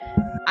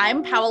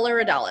I'm Paola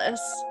Rodelis.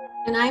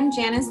 And I'm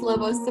Janice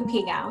Lobos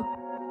Sapigao.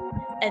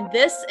 And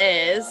this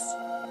is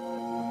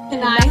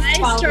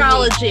Pinay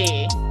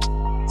Astrology.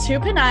 Two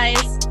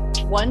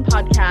Pinays, one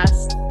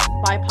podcast,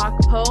 BIPOC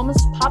poems,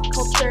 pop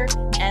culture,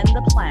 and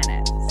the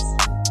planets.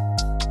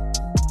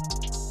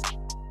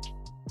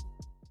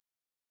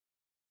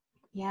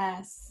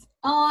 Yes.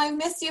 Oh, I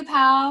missed you,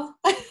 Pal.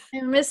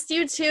 I missed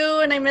you too,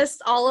 and I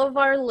missed all of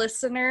our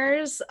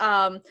listeners.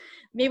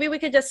 Maybe we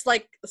could just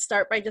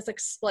start by just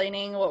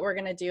explaining what we're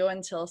gonna do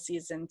until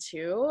season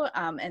 2,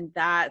 and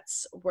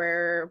that's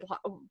where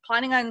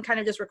planning on kind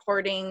of just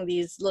recording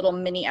these little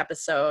mini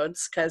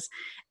episodes. Because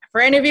for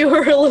any of you who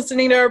are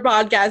listening to our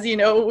podcast, you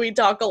know we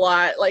talk a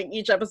lot. Like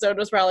each episode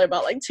was probably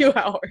about 2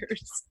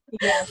 hours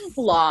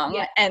long,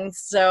 Yeah. and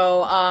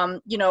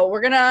so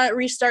we're gonna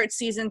restart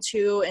season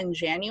 2 in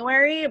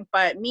January.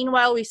 But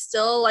meanwhile, we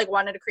still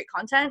wanted to create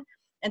content.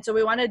 And so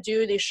we want to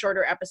do these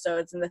shorter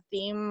episodes, and the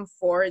theme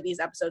for these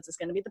episodes is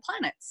going to be the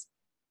planets.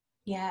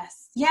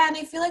 Yes. Yeah, and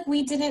I feel like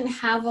we didn't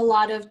have a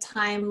lot of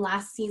time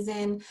last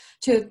season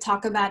to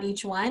talk about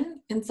each one.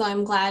 And so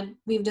I'm glad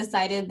we've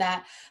decided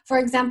that, for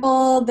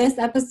example, this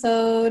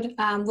episode,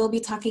 we'll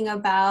be talking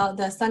about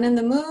the sun and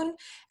the moon.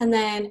 And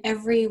then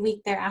every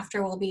week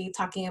thereafter, we'll be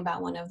talking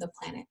about one of the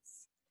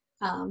planets.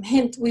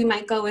 Hint, we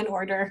might go in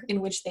order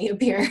in which they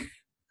appear.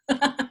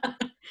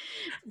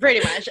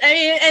 Pretty much. I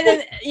mean, and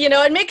then,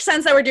 it makes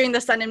sense that we're doing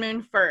the sun and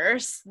moon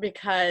first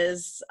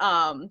because,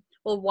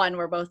 one,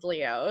 we're both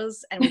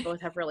Leos and we both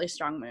have really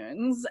strong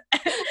moons.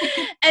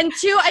 And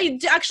two, I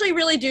actually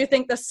really do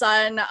think the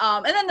sun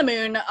and then the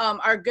moon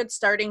are good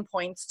starting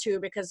points too,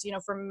 because,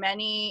 for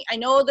many, I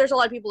know there's a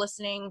lot of people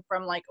listening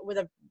from with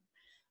a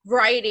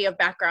variety of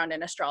background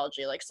in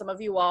astrology. Like some of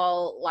you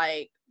all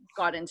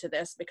got into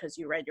this because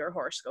you read your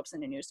horoscopes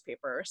in a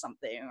newspaper or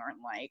something, or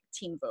in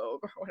Teen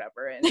Vogue or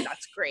whatever, and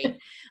that's great.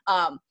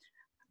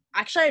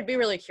 Actually, I'd be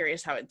really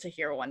curious to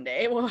hear one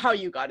day how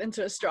you got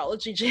into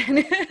astrology,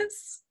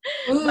 Janice.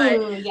 Ooh,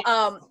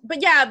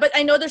 but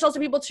I know there's also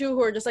people too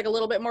who are just a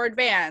little bit more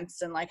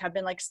advanced and have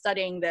been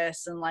studying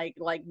this and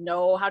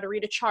know how to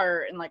read a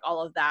chart and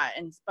all of that.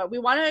 And but we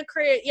want to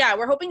create,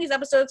 we're hoping these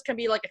episodes can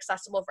be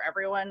accessible for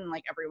everyone,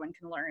 and everyone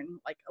can learn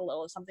a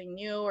little something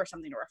new or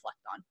something to reflect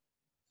on.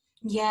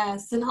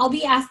 Yes, and I'll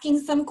be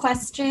asking some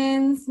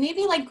questions,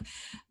 maybe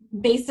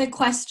basic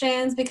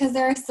questions, because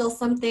there are still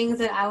some things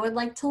that I would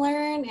like to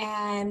learn,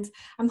 and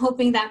I'm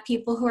hoping that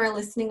people who are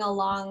listening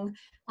along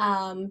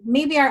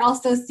maybe are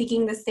also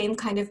seeking the same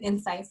kind of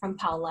insight from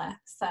Paola.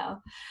 So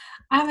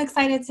I'm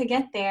excited to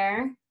get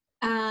there.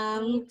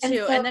 Me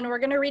too, and then we're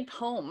going to read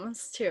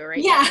poems too, right?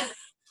 Yeah.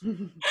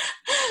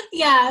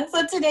 Yeah,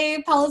 so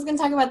today Paola's going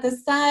to talk about the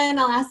sun.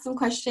 I'll ask some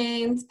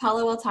questions.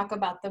 Paola will talk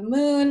about the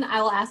moon.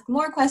 I will ask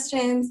more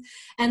questions,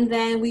 and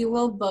then we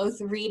will both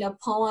read a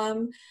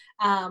poem.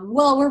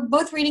 We're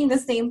both reading the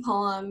same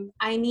poem.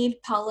 I need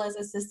Paola's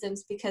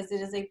assistance because it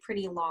is a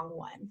pretty long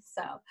one.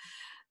 So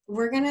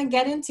we're going to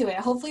get into it.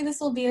 Hopefully this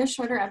will be a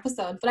shorter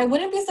episode, but I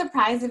wouldn't be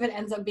surprised if it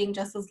ends up being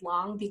just as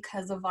long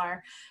because of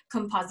our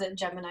composite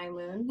Gemini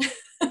moon.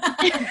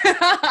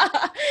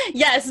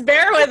 Yes,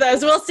 bear with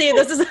us. We'll see.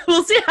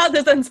 We'll see how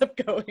this ends up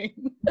going.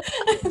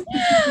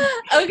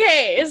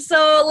 Okay,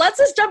 so let's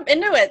just jump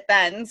into it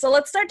then. So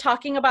let's start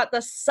talking about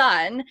the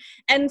sun.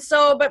 And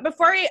so, but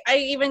before I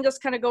even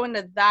just kind of go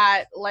into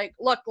that,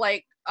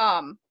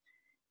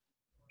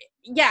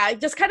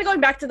 just kind of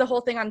going back to the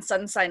whole thing on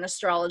sun sign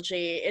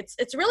astrology.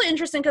 It's really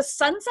interesting because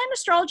sun sign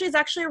astrology is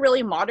actually a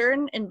really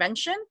modern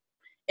invention.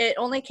 It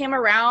only came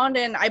around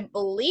in, I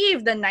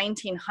believe, the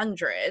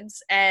 1900s.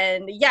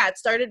 And it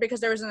started because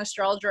there was an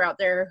astrologer out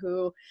there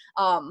who,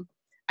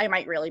 I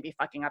might really be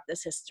fucking up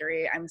this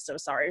history. I'm so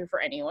sorry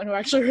for anyone who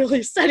actually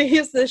really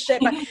studies this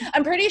shit. But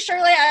I'm pretty sure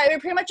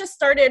it pretty much just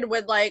started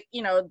with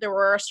there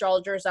were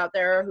astrologers out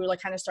there who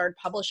kind of started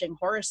publishing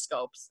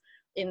horoscopes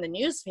in the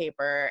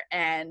newspaper.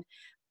 And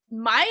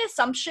my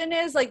assumption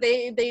is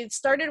they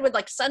started with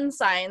sun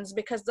signs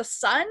because the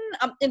sun,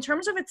 in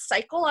terms of its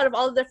cycle out of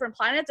all the different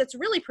planets, it's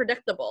really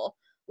predictable.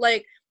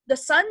 The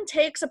sun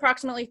takes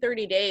approximately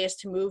 30 days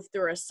to move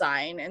through a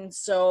sign, and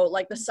so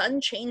the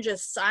sun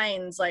changes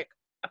signs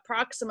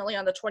approximately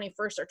on the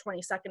 21st or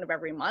 22nd of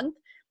every month,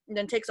 and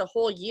then takes a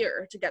whole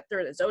year to get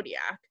through the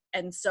zodiac.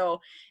 And so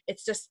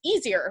it's just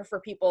easier for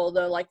people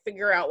to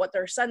figure out what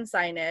their sun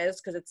sign is,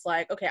 because it's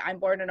okay, I'm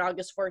born on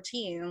August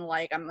 14,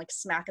 I'm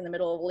smack in the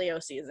middle of Leo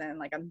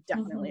season, I'm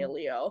definitely a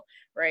Leo,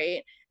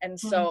 right? And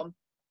so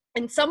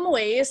in some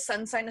ways,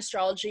 sun sign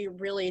astrology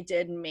really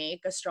did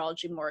make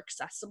astrology more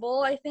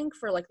accessible, I think,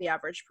 for the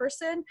average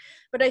person.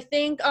 But I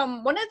think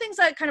one of the things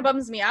that kind of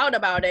bums me out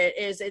about it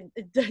is it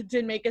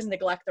did make us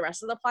neglect the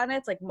rest of the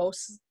planets.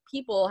 Most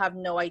people have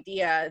no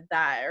idea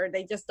that, or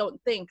they just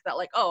don't think that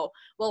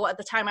at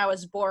the time I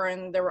was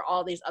born, there were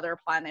all these other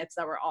planets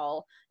that were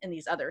all in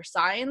these other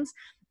signs.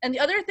 And the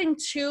other thing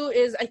too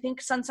is I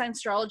think sun sign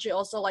astrology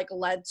also like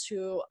led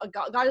to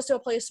got us to a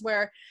place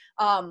where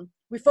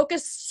we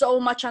focus so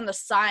much on the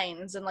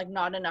signs and like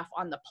not enough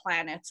on the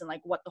planets and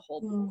like what the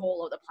whole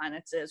goal of the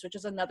planets is, which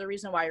is another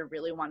reason why I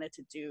really wanted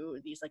to do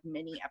these like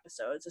mini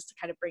episodes, is to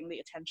kind of bring the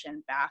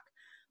attention back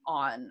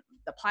on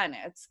the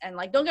planets. And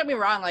like, don't get me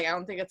wrong, like I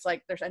don't think it's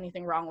like there's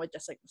anything wrong with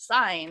just like the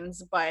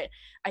signs, but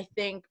I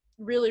think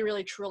really,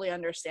 really truly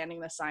understanding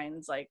the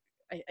signs, like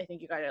I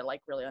think you gotta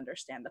like really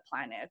understand the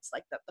planets,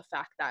 like the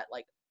fact that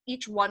like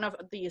each one of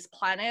these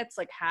planets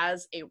like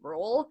has a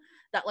role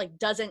that like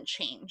doesn't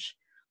change,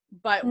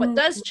 but what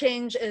does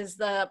change is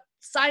the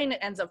sign it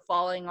ends up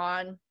falling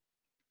on,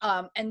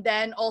 and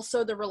then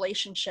also the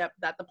relationship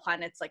that the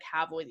planets like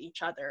have with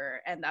each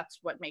other. And that's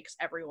what makes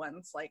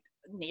everyone's like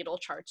natal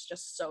charts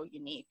just so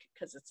unique,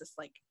 because it's just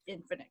like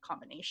infinite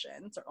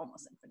combinations, or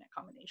almost infinite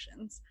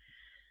combinations.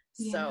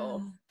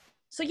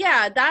 So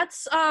yeah,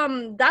 that's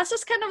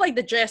just kind of like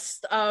the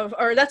gist of,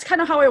 or that's kind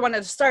of how I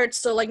wanted to start.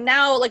 So like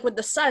now, like with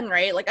the sun,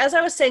 right, like as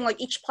I was saying,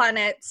 like each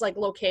planet's like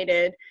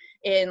located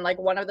in like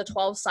one of the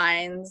 12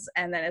 signs,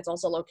 and then it's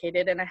also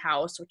located in a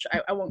house, which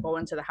I won't go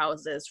into the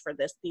houses for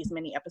these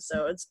mini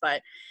episodes,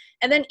 but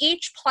and then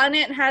each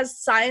planet has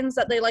signs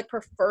that they like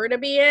prefer to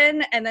be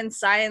in, and then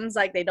signs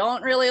like they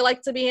don't really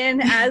like to be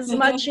in as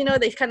much, you know,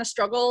 they kind of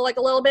struggle like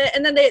a little bit,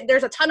 and then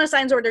there's a ton of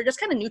signs where they're just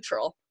kind of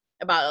neutral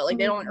about it, like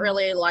they don't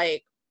really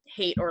like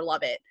hate or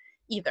love it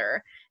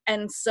either.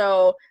 And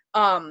so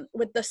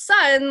with the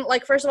sun,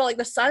 like first of all, like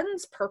the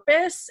sun's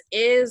purpose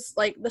is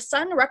like the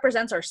sun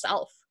represents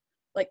ourself.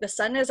 Like the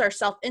sun is our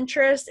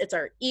self-interest, it's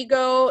our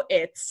ego,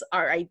 it's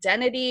our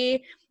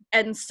identity.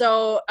 And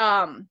so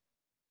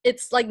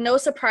it's like no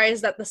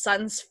surprise that the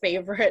sun's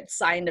favorite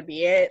sign to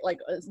be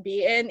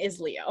in is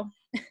Leo.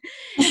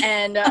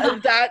 And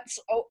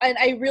and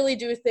I really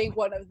do think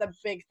one of the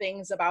big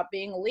things about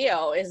being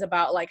Leo is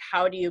about like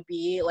how do you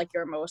be like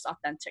your most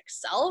authentic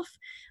self,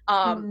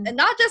 and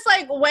not just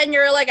like when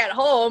you're like at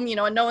home, you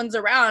know, and no one's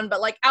around, but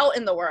like out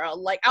in the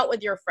world, like out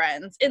with your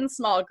friends in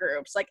small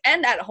groups, like,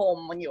 and at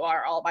home when you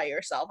are all by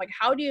yourself. Like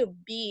how do you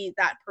be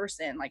that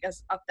person like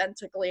as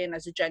authentically and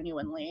as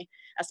genuinely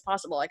as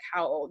possible? Like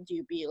how do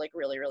you be like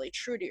really, really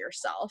true to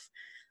yourself?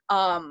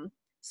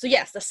 So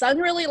yes, the sun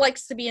really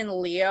likes to be in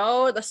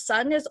Leo. The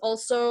sun is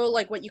also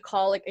like what you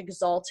call like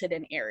exalted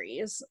in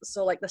Aries.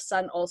 So like the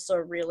sun also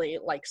really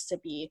likes to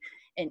be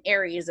in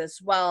Aries as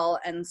well.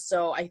 And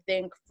so I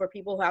think for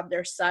people who have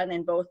their sun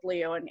in both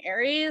Leo and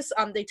Aries,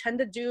 they tend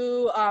to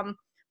do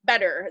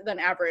better than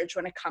average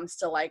when it comes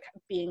to like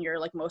being your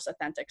like most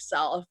authentic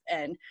self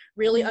and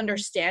really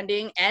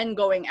understanding and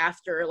going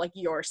after like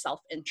your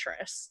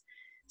self-interest.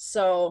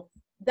 So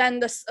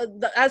then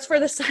as for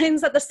the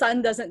signs that the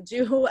sun doesn't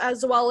do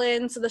as well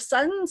in, so the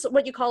sun's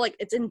what you call like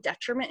it's in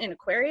detriment in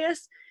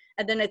Aquarius,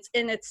 and then it's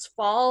in its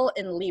fall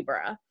in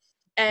Libra.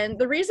 And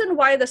the reason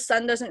why the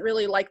sun doesn't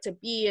really like to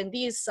be in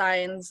these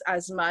signs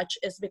as much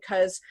is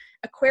because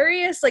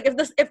Aquarius, like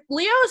if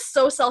Leo is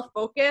so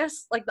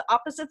self-focused, like the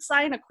opposite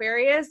sign,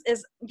 Aquarius,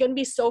 is going to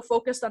be so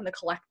focused on the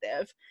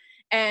collective.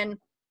 And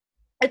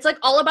it's like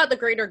all about the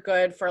greater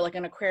good for like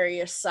an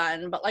Aquarius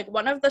sun, but like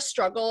one of the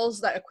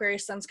struggles that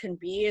Aquarius suns can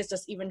be is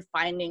just even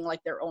finding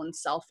like their own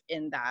self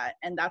in that.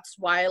 And that's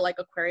why like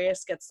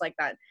Aquarius gets like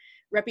that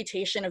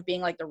reputation of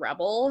being like the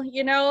rebel,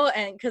 you know,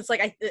 and because like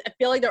I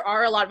feel like there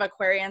are a lot of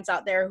Aquarians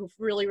out there who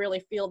really, really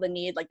feel the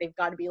need, like they've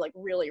got to be like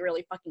really,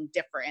 really fucking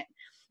different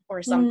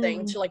or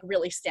something to like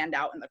really stand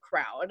out in the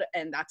crowd,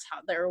 and that's how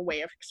their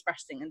way of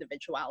expressing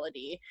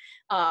individuality.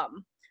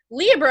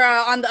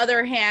 Libra, on the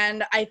other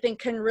hand, I think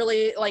can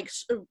really like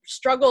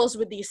struggles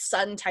with these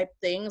sun type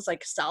things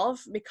like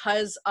self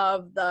because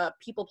of the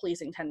people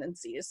pleasing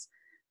tendencies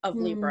of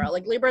Libra.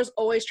 Like Libra is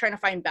always trying to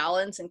find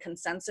balance and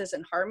consensus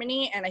and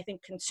harmony, and I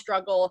think can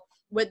struggle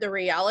with the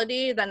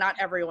reality that not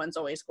everyone's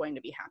always going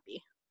to be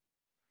happy.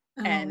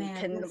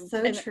 That's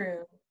so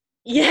true.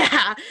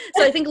 Yeah.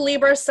 So I think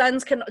Libra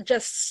suns can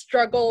just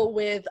struggle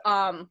with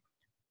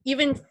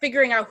even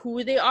figuring out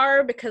who they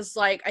are, because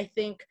like I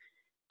think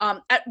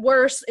at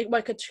worst,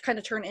 what could kind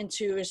of turn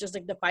into is just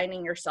like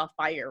defining yourself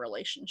by your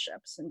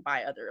relationships and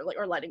by other, like,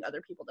 or letting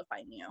other people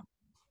define you.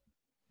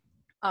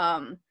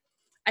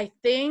 I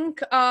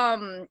think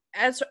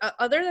as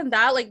other than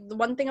that, like the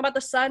one thing about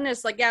the sun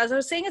is like, yeah, as I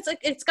was saying, it's like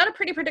it's got a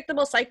pretty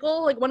predictable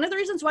cycle. Like one of the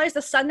reasons why is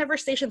the sun never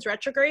stations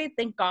retrograde.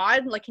 Thank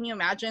God. Like, can you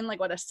imagine like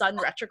what a sun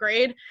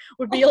retrograde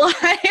would be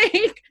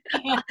like?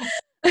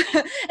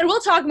 And we'll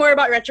talk more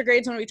about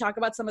retrogrades when we talk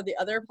about some of the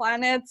other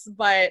planets,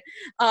 but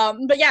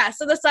yeah,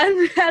 so the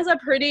sun has a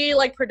pretty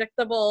like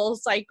predictable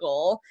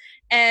cycle.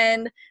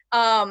 And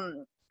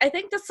I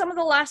think that some of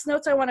the last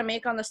notes I want to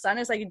make on the sun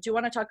is I do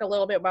want to talk a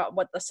little bit about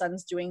what the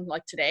sun's doing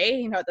like today,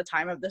 you know, at the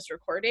time of this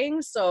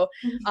recording. So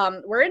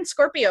we're in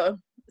Scorpio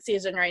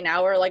season right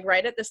now. We're like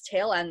right at this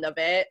tail end of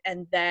it.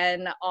 And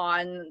then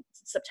on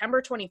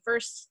September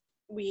 21st,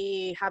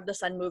 we have the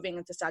sun moving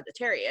into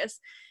Sagittarius,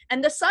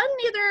 and the sun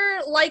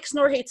neither likes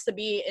nor hates to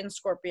be in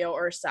Scorpio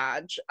or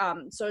Sag.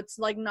 So it's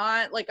like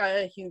not like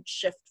a huge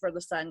shift for the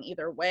sun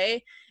either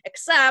way,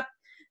 except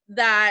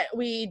that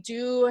we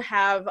do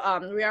have,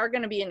 we are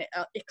going to be in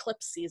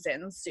eclipse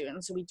season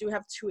soon. So we do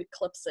have 2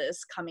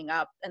 eclipses coming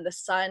up, and the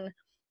sun,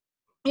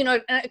 you know,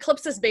 an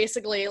eclipse is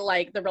basically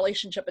like the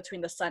relationship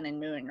between the sun and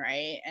moon,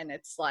 right? And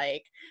it's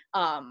like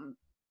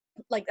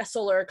a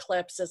solar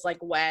eclipse is like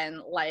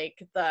when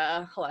like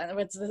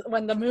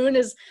when the moon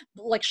is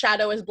like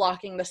shadow is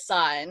blocking the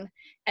sun,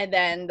 and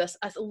then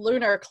a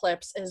lunar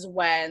eclipse is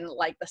when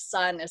like the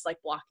sun is like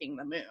blocking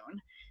the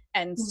moon.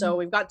 And so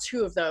we've got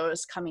 2 of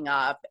those coming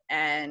up,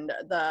 and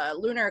the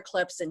lunar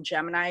eclipse in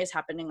Gemini is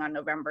happening on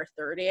November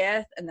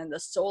 30th, and then the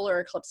solar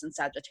eclipse in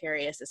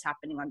Sagittarius is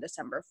happening on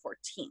December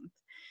 14th.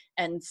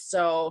 And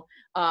so,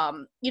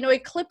 you know,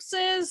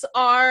 eclipses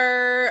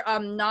are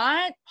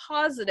not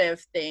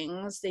positive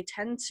things. They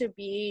tend to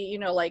be, you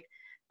know, like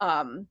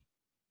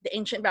the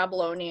ancient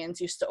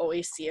Babylonians used to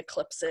always see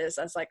eclipses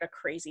as like a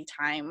crazy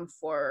time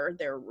for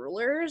their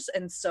rulers.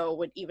 And so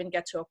would even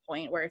get to a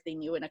point where if they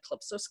knew an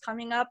eclipse was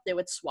coming up, they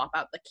would swap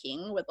out the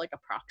king with like a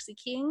proxy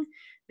king,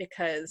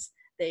 because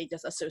they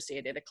just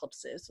associated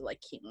eclipses with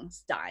like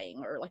kings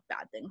dying or like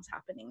bad things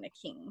happening to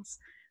kings.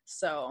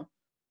 So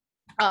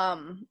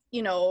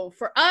you know,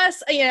 for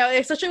us, you know,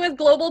 especially with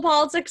global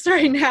politics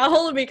right now,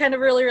 it'll be kind of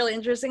really, really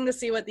interesting to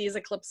see what these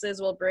eclipses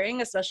will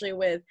bring, especially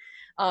with,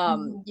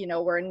 you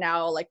know, we're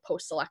now like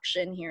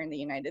post-election here in the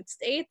United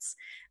States.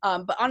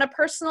 But on a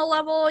personal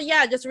level,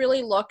 yeah, just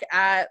really look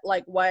at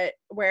like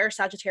where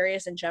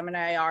Sagittarius and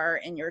Gemini are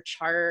in your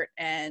chart.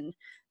 And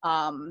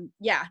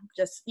yeah,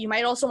 just, you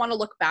might also want to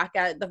look back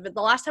at the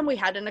last time we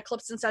had an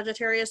eclipse in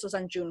Sagittarius was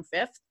on June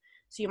 5th.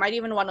 So you might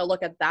even want to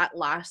look at that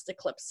last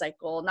eclipse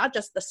cycle, not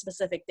just the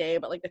specific day,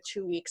 but like the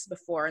 2 weeks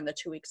before and the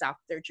 2 weeks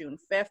after June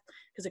 5th,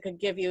 because it could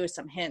give you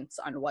some hints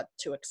on what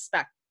to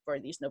expect for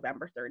these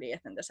November 30th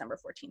and December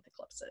 14th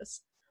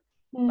eclipses.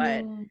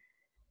 But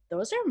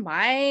those are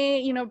my,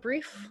 you know,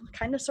 brief,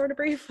 kind of sort of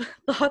brief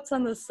thoughts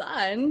on the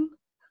sun.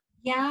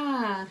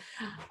 Yeah.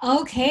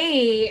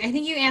 Okay. I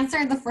think you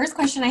answered the first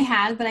question I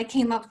had, but I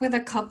came up with a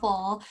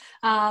couple.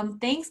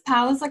 Thanks,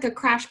 Pal. It's like a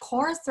crash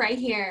course right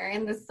here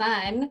in the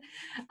sun.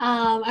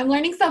 I'm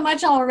learning so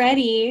much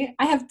already.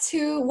 I have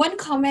one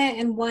comment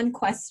and one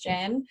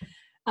question.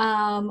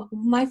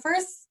 My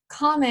first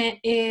comment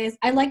is,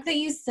 I like that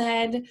you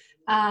said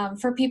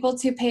for people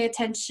to pay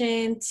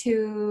attention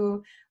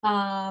to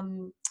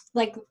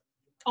like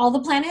all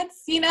the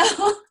planets, you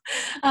know.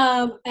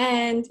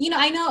 And you know,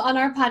 I know on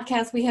our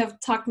podcast we have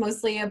talked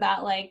mostly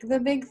about like the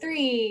big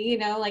 3, you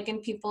know, like in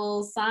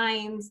people's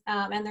signs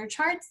and their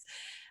charts.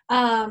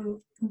 But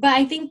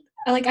I think,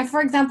 like,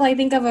 for example, I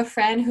think of a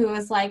friend who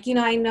was like, you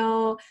know, I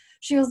know,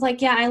 she was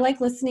like, yeah, I like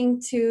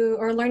listening to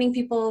or learning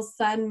people's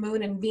sun,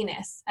 moon, and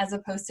Venus as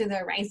opposed to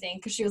their rising,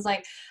 because she was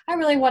like, I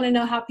really want to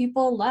know how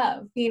people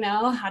love, you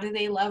know, how do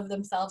they love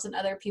themselves and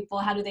other people?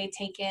 How do they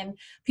take in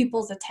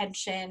people's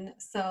attention?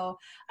 So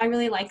I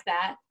really like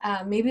that.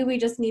 Maybe we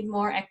just need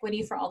more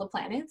equity for all the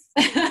planets.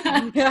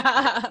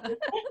 Yes.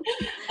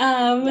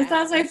 So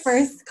that's my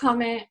first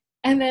comment.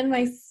 And then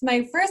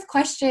my first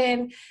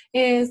question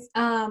is,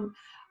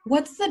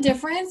 what's the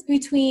difference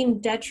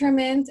between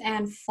detriment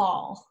and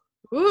fall?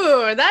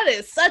 Ooh, that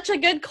is such a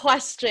good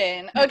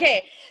question.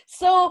 Okay,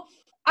 so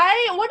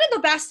one of the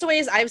best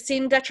ways I've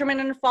seen detriment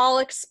and fall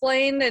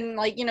explained, and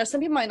like, you know,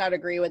 some people might not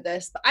agree with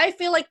this, but I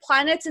feel like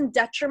planets in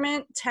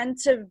detriment tend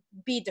to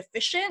be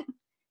deficient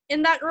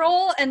in that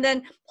role, and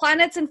then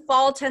planets in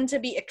fall tend to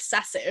be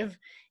excessive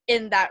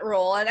in that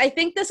role. And I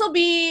think this will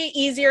be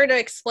easier to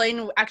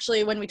explain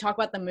actually when we talk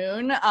about the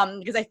moon,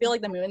 because I feel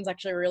like the moon's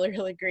actually a really,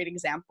 really great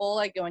example,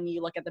 like when you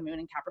look at the moon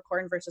in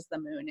Capricorn versus the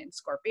moon in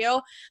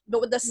Scorpio.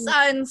 But with the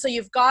sun, so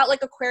you've got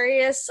like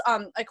Aquarius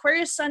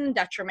sun in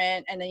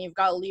detriment, and then you've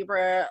got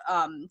Libra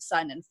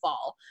sun in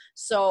fall.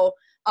 So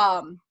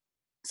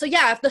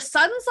yeah, if the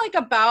sun's like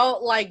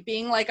about like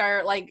being like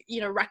our, like,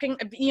 you know,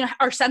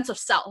 our sense of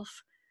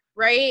self,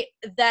 right,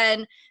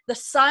 then the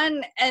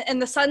sun and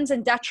the sun's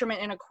in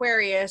detriment in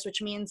Aquarius, which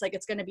means like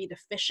it's going to be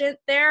deficient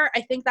there.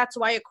 I think that's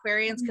why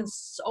Aquarians can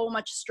so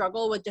much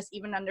struggle with just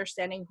even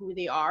understanding who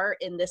they are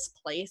in this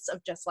place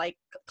of just like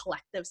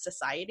collective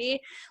society.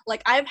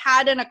 Like, I've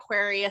had an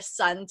Aquarius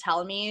sun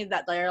tell me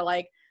that they're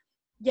like,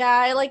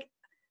 yeah,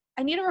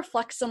 I need to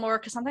reflect some more,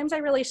 because sometimes I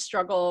really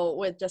struggle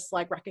with just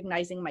like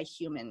recognizing my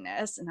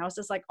humanness. And I was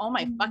just like, oh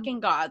my fucking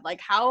God, like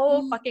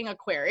how fucking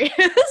Aquarius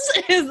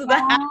is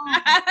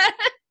that?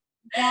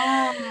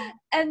 Yeah.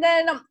 And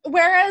then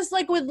whereas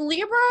like with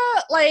Libra,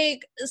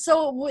 like,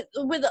 so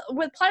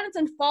with planets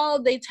in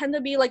fall, they tend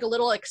to be like a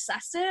little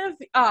excessive,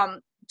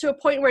 to a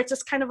point where it's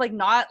just kind of like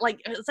not like,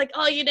 it's like,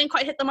 oh, you didn't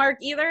quite hit the mark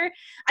either.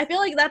 I feel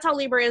like that's how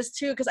Libra is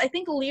too, because I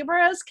think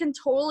Libras can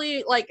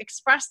totally like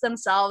express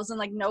themselves and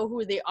like know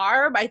who they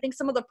are, but I think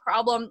some of the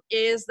problem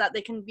is that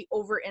they can be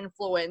over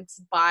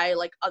influenced by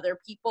like other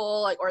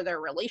people, like, or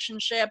their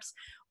relationships,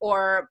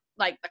 or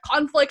like the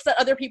conflicts that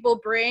other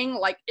people bring,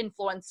 like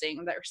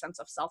influencing their sense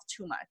of self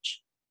too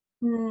much.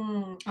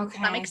 Okay.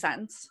 Does that make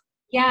sense?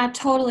 Yeah,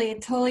 totally.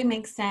 It totally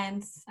makes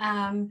sense.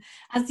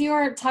 As you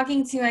were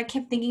talking to, I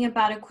kept thinking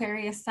about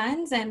Aquarius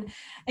suns, and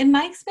in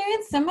my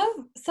experience, some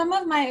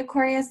of my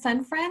Aquarius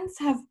sun friends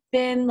have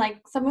been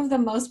like some of the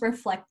most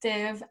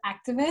reflective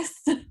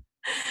activists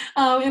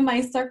in my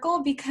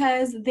circle,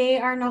 because they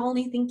are not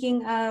only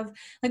thinking of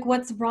like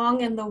what's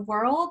wrong in the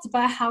world,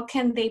 but how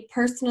can they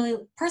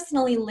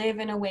personally live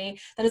in a way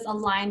that is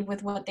aligned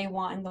with what they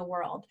want in the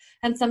world.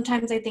 And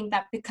sometimes I think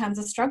that becomes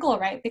a struggle,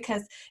 right?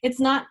 Because it's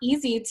not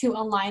easy to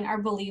align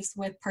our beliefs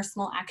with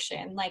personal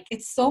action. Like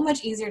it's so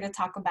much easier to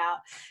talk about.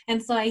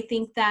 And so I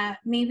think that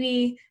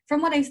maybe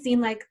from what I've seen,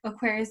 like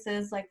Aquarius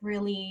is like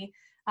really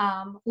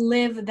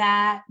live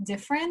that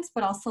difference,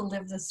 but also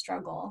live the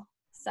struggle.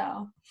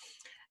 So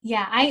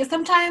yeah, I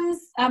sometimes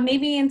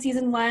maybe in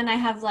season one I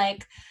have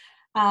like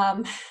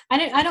I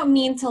don't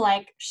mean to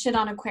like shit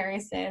on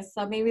Aquariuses,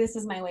 so maybe this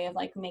is my way of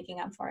like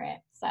making up for it.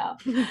 So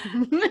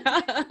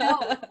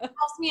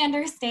helps me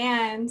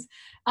understand.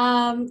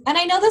 And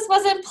I know this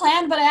wasn't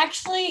planned, but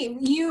actually,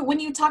 when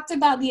you talked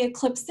about the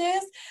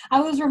eclipses, I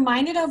was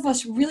reminded of a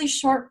really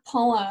short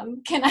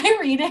poem. Can I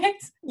read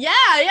it?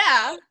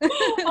 Yeah.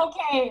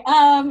 Okay.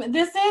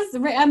 This is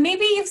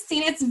maybe you've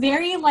seen it. It's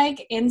very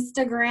like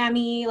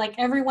Instagrammy, like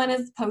everyone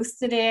has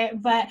posted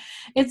it, but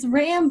it's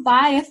written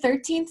by a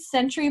 13th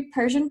century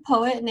Persian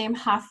poet named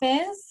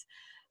Hafiz.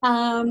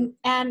 And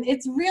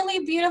it's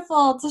really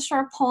beautiful. It's a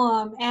short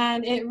poem,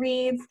 and it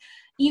reads,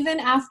 "Even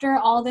after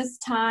all this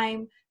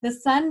time, the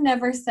sun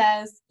never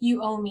says,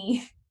 'You owe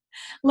me.'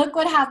 Look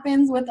what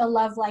happens with a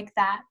love like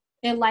that.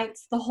 It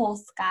lights the whole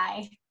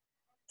sky."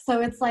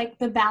 So it's like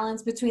the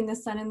balance between the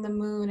sun and the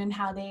moon, and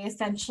how they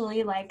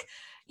essentially like,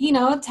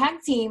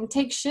 tag team,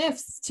 take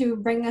shifts to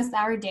bring us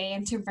our day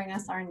and to bring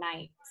us our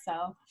night.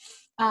 So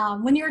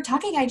when you were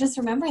talking, I just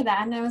remember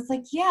that. And I was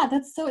like, yeah,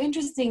 that's so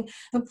interesting.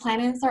 The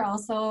planets are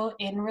also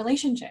in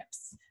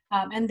relationships,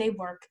 and they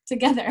work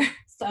together.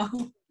 So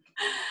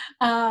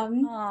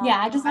yeah,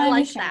 I just I wanted to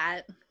like share.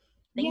 that.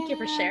 Thank you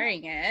for Yeah.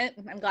 sharing it.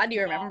 I'm glad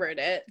you remembered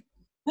it.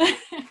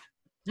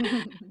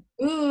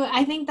 Ooh,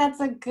 I think that's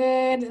a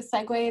good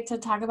segue to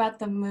talk about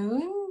the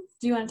moon.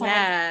 Do you want to talk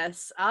about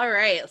Yes. All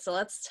right. So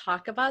let's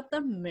talk about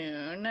the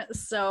moon.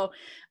 So,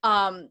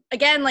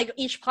 again, like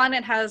each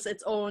planet has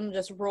its own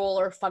just role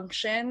or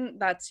function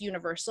that's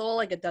universal.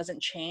 Like it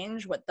doesn't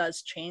change. What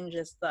does change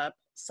is the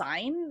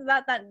sign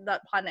that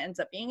planet ends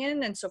up being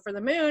in. And so for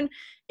the moon,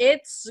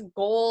 its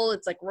goal,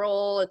 its like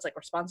role, its like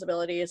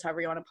responsibilities,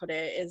 however you want to put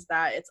it, is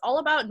that it's all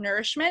about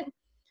nourishment,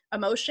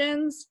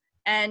 emotions,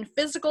 and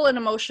physical and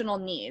emotional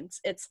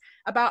needs. It's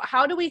about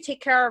how do we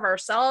take care of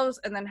ourselves,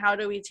 and then how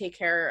do we take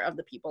care of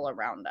the people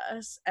around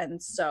us.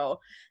 And so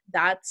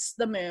that's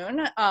the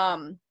moon.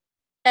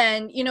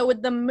 And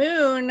with the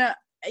moon,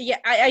 yeah,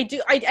 I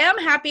am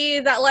happy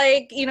that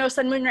like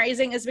sun moon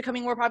rising is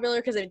becoming more popular,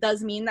 because it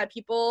does mean that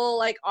people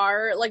like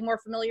are like more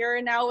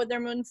familiar now with their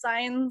moon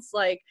signs.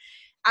 Like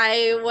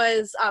I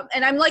was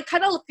and I'm like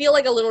kind of feel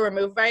like a little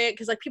removed by it,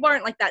 because like people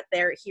aren't like that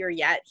there here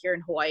yet here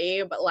in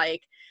Hawaii, but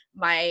like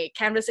my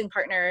canvassing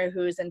partner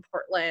who's in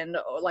Portland,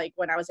 like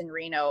when I was in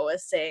Reno,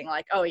 was saying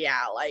like, oh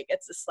yeah, like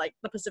it's just like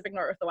the Pacific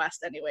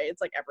Northwest anyway.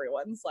 It's like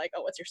everyone's like,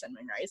 oh, what's your sun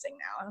moon rising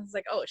now? I was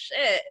like, oh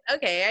shit,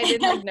 okay, I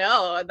didn't like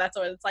know that's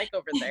what it's like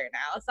over there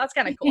now. So that's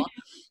kind of cool.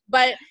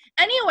 But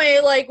anyway,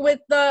 like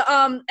with the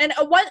and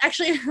one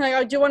actually, like,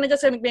 I do want to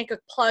just make a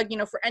plug,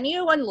 for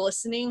anyone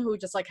listening who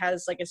just like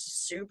has like is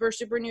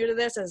super new to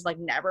this, has like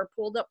never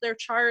pulled up their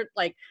chart,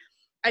 like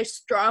I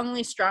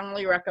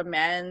strongly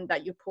recommend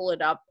that you pull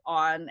it up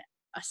on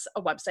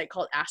a website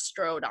called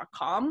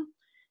astro.com,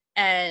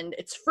 and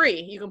it's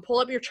free. You can pull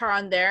up your chart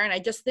on there, and I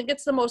just think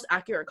it's the most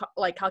accurate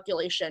like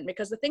calculation,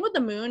 because the thing with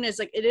the moon is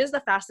like it is the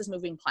fastest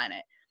moving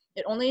planet.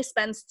 It only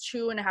spends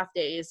 2.5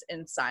 days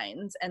in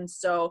signs, and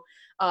so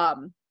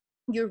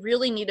you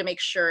really need to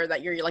make sure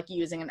that you're like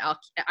using an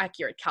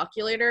accurate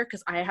calculator,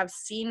 because I have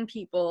seen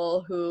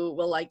people who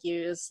will like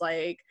use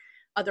like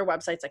other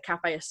websites like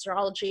Cafe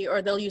Astrology,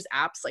 or they'll use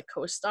apps like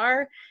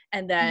CoStar,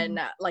 and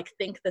then like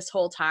think this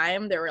whole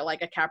time they were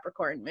like a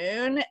Capricorn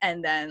moon,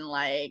 and then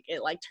like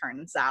it like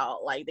turns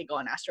out like they go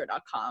on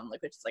astro.com,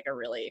 like which is like a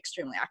really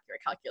extremely accurate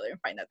calculator,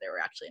 and find out they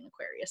were actually an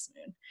Aquarius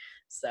moon.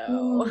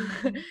 So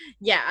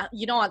yeah,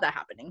 you don't want that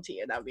happening to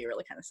you. That would be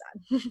really kind of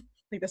sad.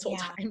 Like this whole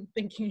time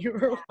thinking you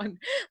were one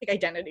like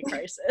identity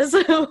crisis.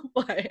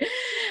 But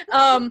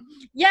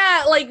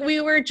yeah, like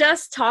we were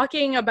just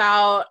talking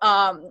about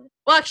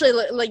well, actually,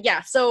 like,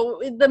 yeah,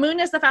 so the moon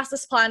is the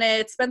fastest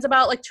planet. It spends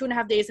about like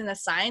 2.5 days in the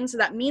sign. So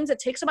that means it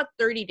takes about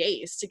 30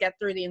 days to get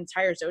through the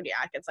entire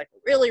zodiac. It's like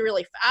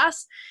really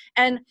fast.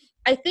 And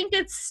I think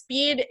its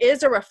speed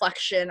is a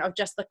reflection of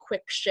just the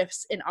quick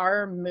shifts in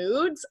our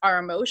moods, our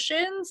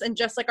emotions, and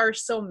just like our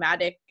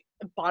somatic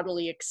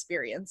bodily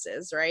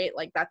experiences, right?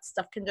 Like that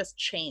stuff can just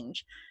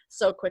change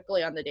so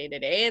quickly on the day to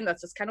day. And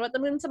that's just kind of what the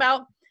moon's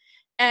about.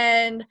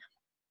 And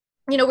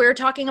we were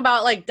talking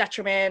about like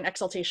detriment,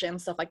 exaltation,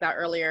 stuff like that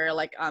earlier.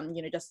 Like,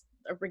 just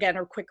again,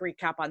 a quick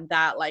recap on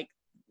that. Like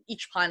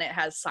each planet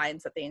has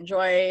signs that they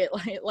enjoy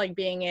like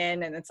being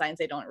in, and then signs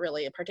they don't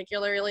really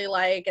particularly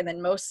like, and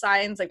then most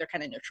signs like they're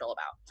kind of neutral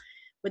about.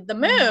 With the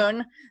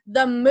moon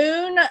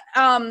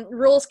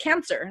rules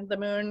Cancer. The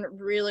moon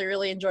really,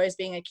 really enjoys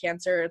being a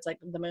Cancer. It's like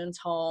the moon's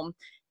home.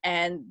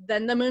 And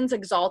then the moon's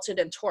exalted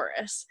in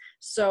Taurus.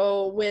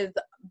 So with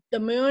the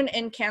moon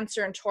in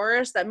Cancer and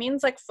Taurus, that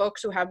means like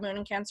folks who have moon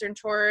in Cancer and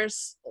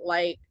Taurus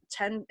like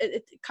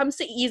it comes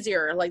to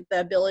easier, like the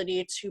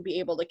ability to be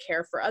able to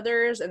care for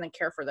others and then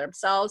care for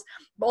themselves.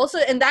 But also,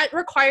 and that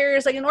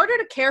requires like, in order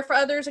to care for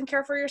others and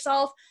care for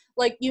yourself,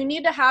 like you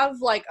need to have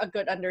like a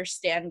good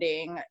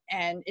understanding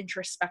and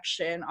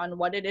introspection on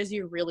what it is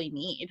you really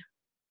need.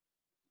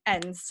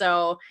 And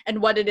so,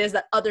 and what it is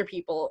that other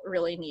people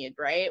really need,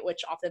 right?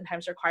 Which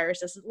oftentimes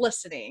requires just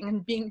listening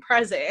and being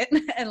present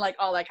and like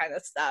all that kind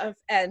of stuff.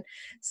 And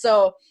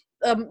so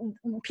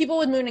people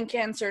with moon in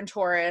Cancer and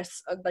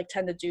Taurus like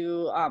tend to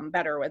do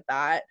better with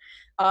that.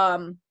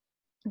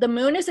 The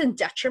moon is in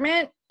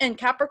detriment in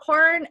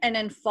Capricorn and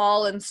in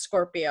fall in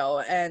Scorpio.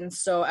 And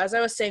so, as I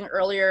was saying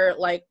earlier,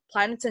 like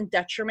planets in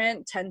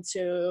detriment tend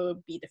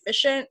to be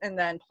deficient, and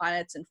then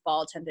planets in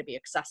fall tend to be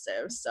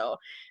excessive. So,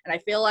 and I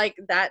feel like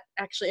that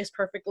actually is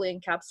perfectly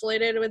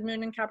encapsulated with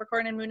moon in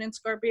Capricorn and moon in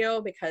Scorpio,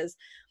 because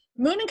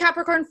moon and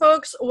Capricorn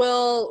folks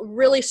will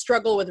really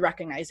struggle with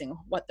recognizing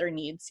what their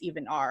needs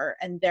even are,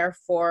 and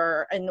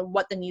therefore, and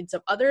what the needs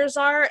of others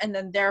are, and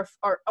then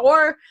therefore,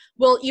 or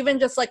will even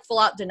just like full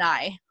out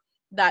deny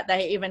that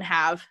they even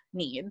have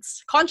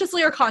needs,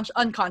 consciously or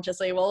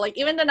unconsciously, will like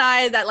even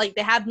deny that like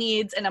they have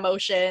needs and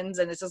emotions,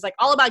 and it's just like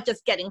all about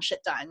just getting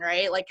shit done,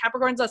 right? Like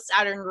Capricorn's a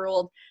Saturn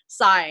ruled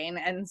sign,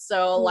 and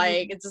so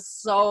like it's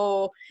just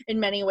so in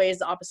many ways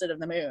the opposite of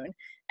the moon.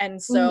 And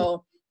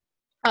so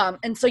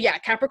yeah,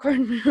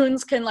 Capricorn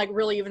moons can like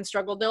really even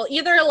struggle. They'll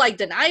either like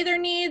deny their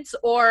needs,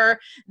 or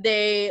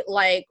they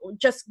like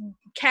just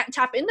can't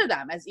tap into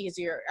them as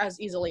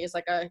easily as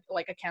like a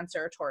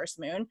Cancer or Taurus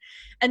moon.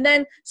 And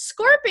then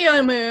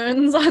Scorpio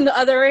moons, on the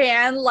other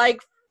hand, like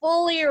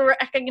fully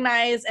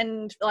recognize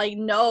and like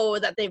know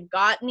that they've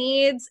got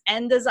needs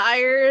and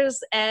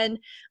desires, and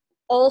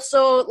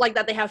also like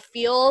that they have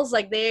feels,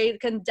 like they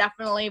can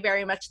definitely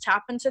very much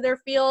tap into their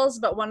feels.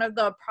 But one of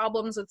the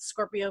problems with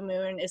Scorpio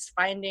moon is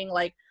finding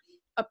like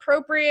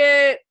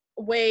appropriate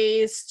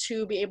ways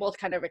to be able to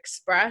kind of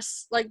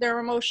express like their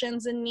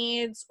emotions and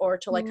needs, or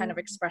to like kind of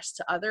express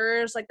to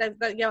others like that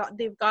you know,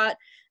 they've got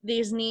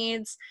these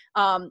needs,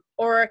 and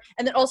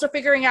then also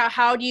figuring out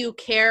how do you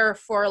care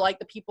for like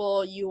the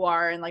people you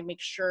are, and like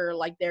make sure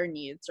like their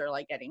needs are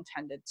like getting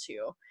tended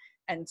to.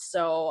 And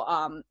so,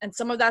 and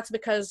some of that's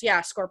because,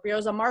 yeah, Scorpio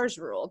is a Mars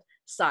ruled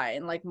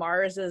sign. Like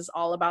Mars is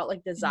all about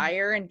like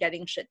desire and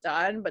getting shit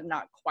done, but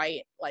not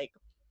quite like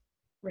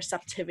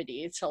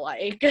receptivity to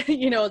like,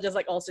 you know, just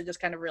like also just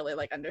kind of really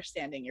like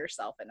understanding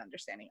yourself and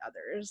understanding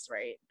others,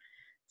 right?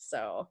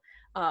 So,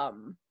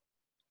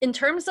 in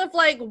terms of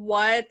like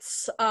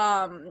what's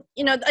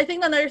you know, I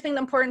think another thing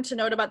important to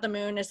note about the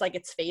moon is like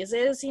its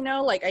phases. You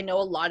know, like I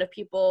know a lot of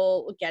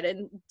people get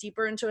in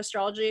deeper into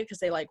astrology because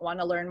they like want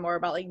to learn more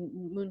about like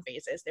moon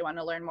phases. They want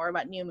to learn more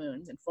about new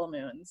moons and full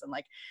moons and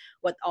like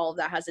what all of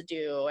that has to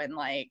do. And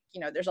like,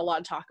 you know, there's a lot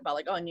of talk about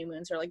like, oh, new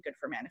moons are like good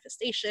for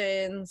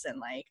manifestations and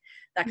like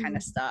that kind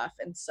of stuff.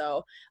 And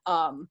so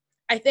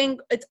I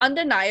think it's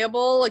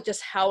undeniable, like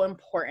just how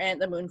important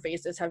the moon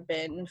phases have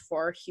been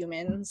for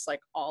humans,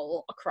 like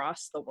all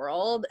across the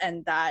world,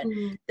 and that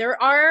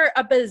there are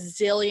a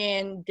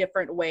bazillion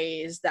different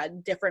ways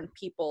that different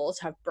peoples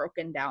have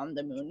broken down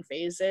the moon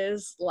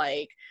phases.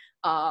 Like,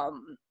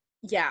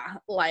 yeah,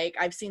 like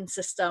I've seen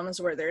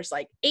systems where there's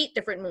like 8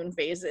 different moon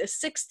phases,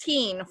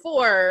 16,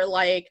 4,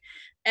 like,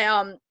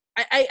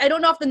 I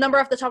don't know if the number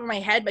off the top of my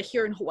head, but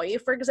here in Hawaii,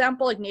 for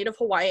example, like Native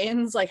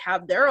Hawaiians like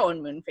have their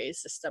own moon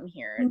phase system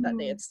here that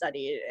they had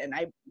studied, and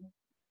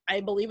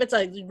I believe it's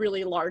a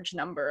really large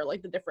number,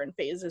 like the different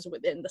phases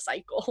within the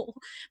cycle.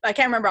 But I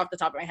can't remember off the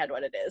top of my head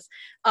what it is.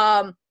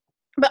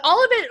 But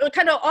all of it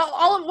kind of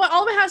all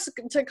of it has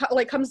to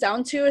like comes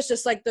down to is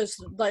just like this,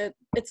 like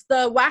it's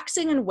the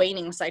waxing and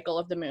waning cycle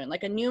of the moon.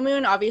 Like a new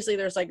moon, obviously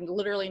there's like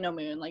literally no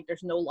moon, like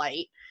there's no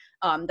light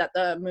that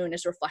the moon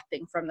is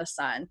reflecting from the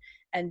sun.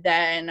 And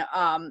then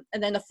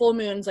the full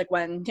moon's like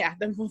when, yeah,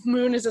 the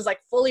moon is just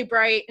like fully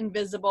bright and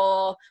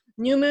visible.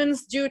 New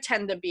moons do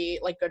tend to be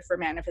like good for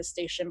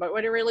manifestation, but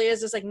what it really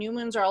is like new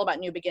moons are all about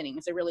new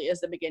beginnings. It really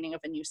is the beginning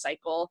of a new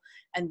cycle.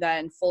 And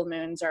then full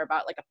moons are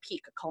about like a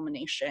peak, a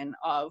culmination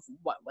of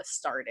what was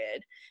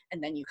started.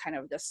 And then you kind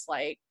of just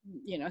like,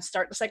 you know,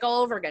 start the cycle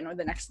all over again with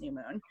the next new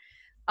moon.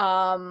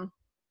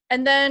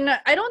 And then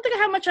I don't think I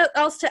have much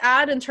else to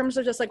add in terms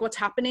of just like what's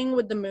happening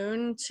with the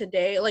moon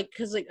today, like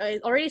because like I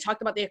already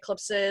talked about the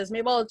eclipses.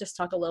 Maybe I'll just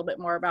talk a little bit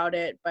more about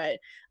it. But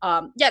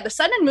yeah, the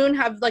sun and moon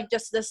have like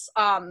just this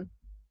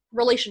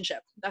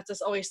relationship. That's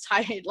just always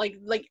tied.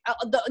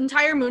 The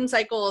entire moon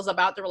cycle is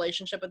about the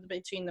relationship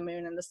between the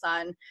moon and the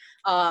sun.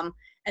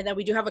 And then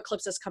we do have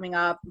eclipses coming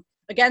up.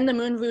 Again, the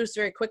moon moves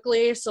very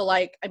quickly. So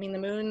like, I mean, the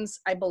moon's,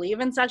 I believe,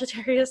 in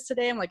Sagittarius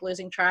today. I'm like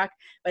losing track,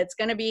 but it's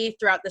going to be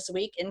throughout this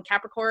week in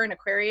Capricorn,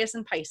 Aquarius,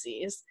 and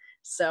Pisces.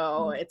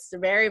 So it's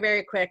very,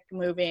 very quick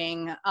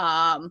moving.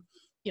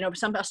 You know,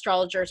 some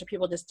astrologers or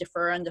people just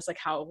differ on just like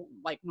how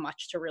like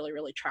much to really,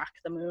 really track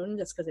the moon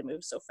just because it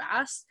moves so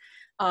fast.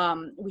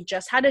 We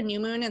just had a new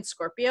moon in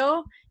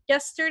Scorpio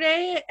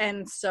yesterday,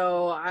 and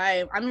so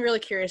I'm really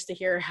curious to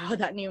hear how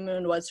that new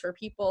moon was for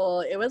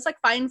people. It was like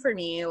fine for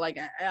me, like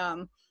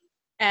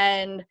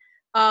and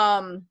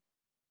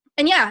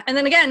yeah, and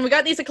then again, we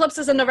got these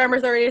eclipses on November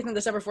 30th and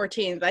December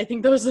 14th. I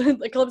think those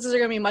eclipses are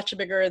going to be much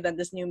bigger than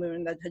this new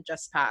moon that had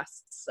just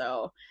passed.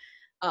 So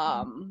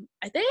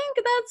I think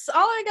that's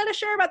all I got to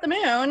share about the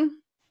moon.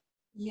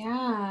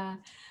 Yeah.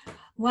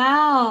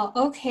 Wow.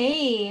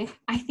 Okay.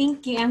 I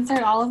think you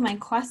answered all of my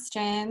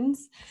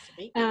questions.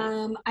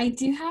 I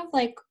do have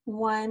like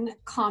one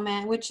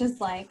comment, which is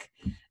like,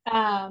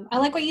 I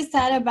like what you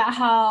said about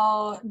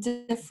how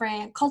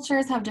different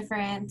cultures have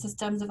different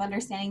systems of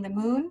understanding the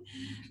moon.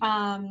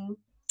 And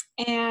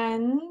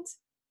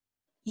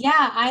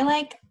yeah,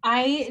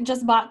 I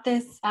just bought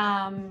this,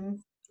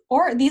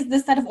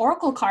 this set of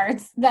oracle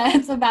cards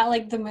that's about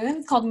like the moon.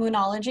 It's called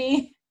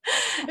Moonology.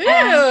 Ew.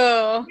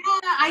 Yeah,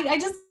 I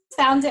just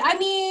found it. I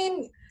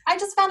mean, I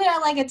just found it at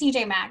like a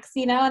TJ Maxx,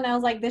 you know, and I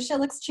was like, this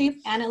shit looks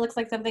cheap and it looks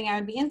like something I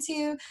would be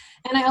into.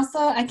 And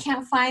I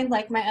can't find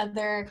like my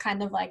other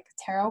kind of like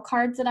tarot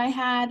cards that I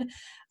had.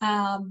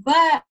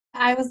 But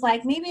I was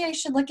like, maybe I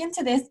should look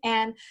into this.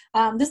 And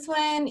this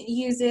one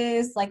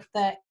uses like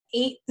this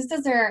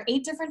says there are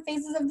 8 different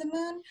phases of the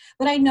moon,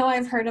 but I know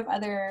I've heard of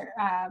other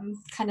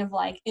kind of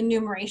like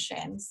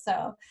enumerations.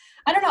 So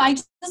I don't know. I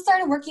just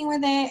started working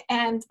with it,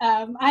 and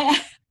I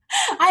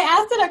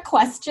asked it a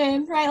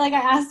question, right? Like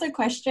I asked a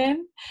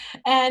question,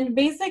 and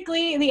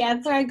basically the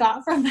answer I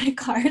got from my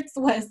cards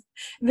was,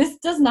 "This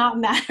does not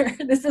matter.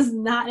 This is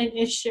not an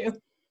issue."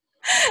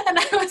 And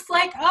I was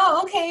like,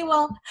 oh, okay,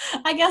 well,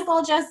 I guess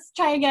I'll just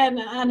try again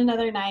on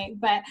another night.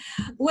 But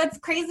what's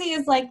crazy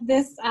is like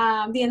this,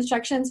 the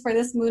instructions for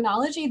this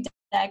Moonology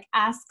deck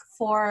ask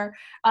for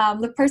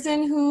the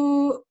person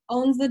who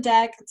owns the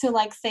deck to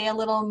like say a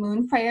little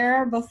moon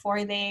prayer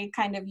before they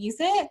kind of use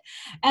it.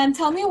 And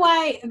tell me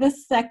why the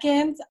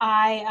second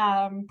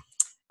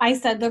I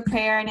said the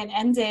prayer and it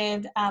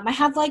ended, I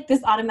have like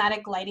this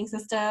automatic lighting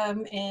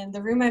system in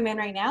the room I'm in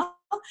right now.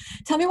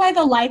 Tell me why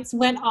the lights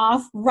went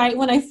off right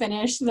when I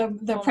finished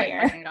the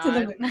prayer to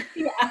the moon.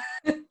 Yeah.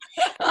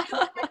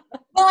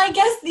 Well, I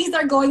guess these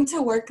are going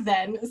to work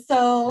then.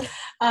 So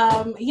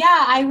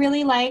yeah,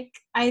 I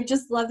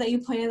just love that you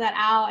pointed that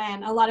out.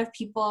 And a lot of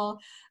people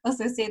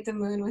associate the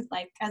moon with,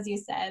 like, as you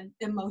said,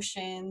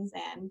 emotions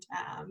and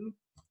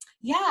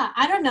yeah,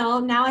 I don't know.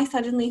 Now I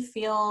suddenly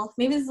feel,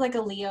 maybe this is like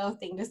a Leo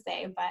thing to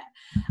say, but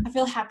I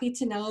feel happy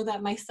to know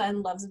that my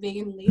sun loves being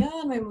in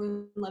Leo and my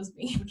moon loves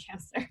being in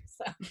Cancer.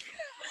 So.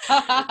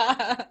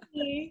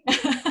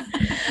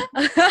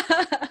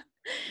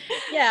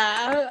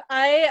 Yeah,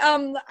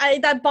 I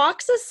that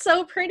box is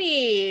so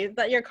pretty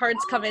that your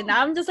cards come in.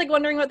 Now I'm just like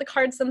wondering what the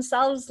cards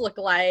themselves look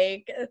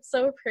like. It's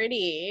so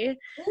pretty.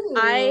 Ooh.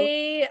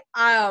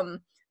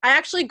 I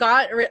actually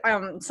got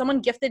someone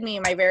gifted me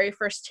my very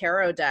first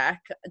tarot deck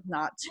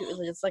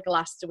it's like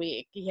last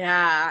week.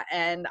 Yeah,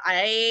 and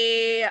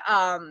I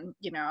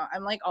you know,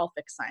 I'm like all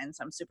fixed signs.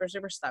 I'm super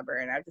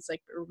stubborn. I'm just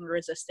like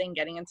resisting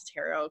getting into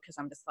tarot because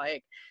I'm just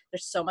like,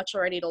 there's so much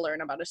already to learn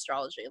about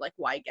astrology. Like,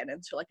 why get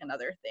into like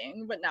another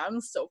thing? But now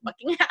I'm so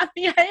fucking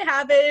happy I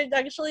have it.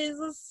 Actually, this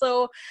is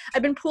so,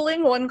 I've been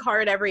pulling one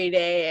card every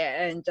day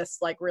and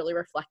just like really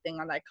reflecting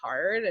on that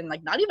card and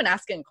like not even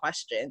asking a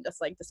question,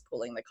 just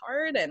pulling the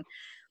card, and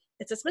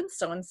it's just been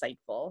so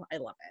insightful. I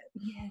love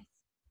it.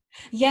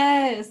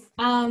 Yes.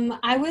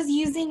 I was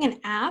using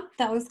an app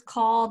that was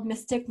called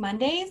Mystic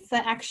Mondays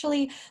that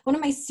actually one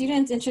of my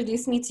students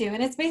introduced me to.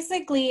 And it's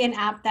basically an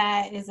app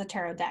that is a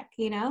tarot deck,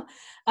 you know?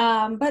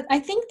 But I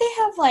think they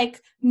have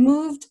like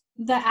moved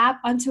the app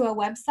onto a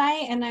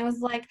website, and I was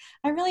like,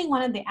 I really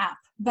wanted the app.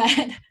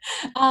 But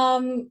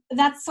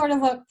that's sort of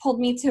what pulled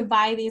me to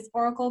buy these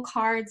oracle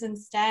cards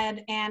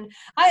instead. And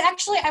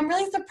I'm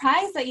really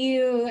surprised that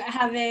you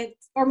haven't,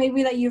 or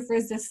maybe that you've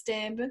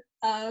resisted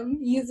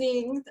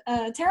using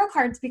tarot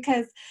cards,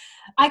 because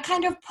I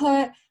kind of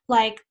put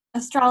like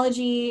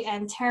astrology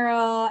and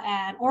tarot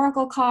and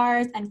oracle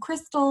cards and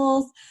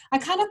crystals, I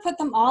kind of put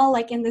them all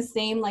like in the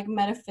same like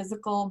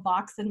metaphysical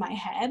box in my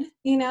head,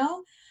 you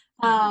know?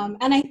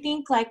 And I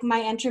think like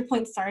my entry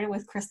point started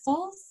with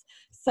crystals.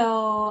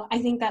 So I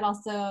think that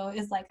also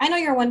is like, I know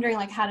you're wondering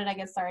like, how did I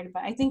get started?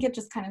 But I think it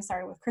just kind of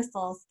started with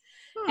crystals.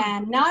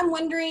 And now I'm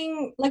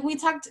wondering, like we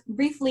talked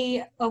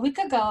briefly a week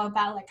ago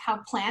about like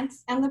how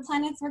plants and the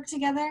planets work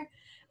together.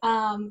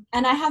 And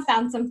I have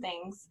found some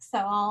things. So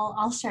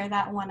I'll share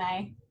that when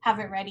I have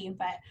it ready.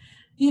 But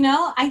you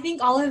know, I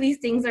think all of these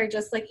things are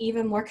just like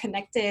even more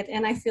connected.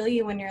 And I feel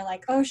you when you're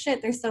like, oh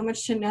shit, there's so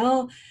much to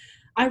know.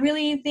 I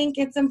really think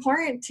it's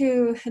important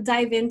to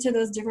dive into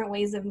those different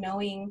ways of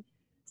knowing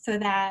so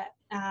that,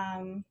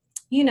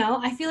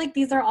 I feel like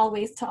these are all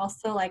ways to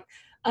also like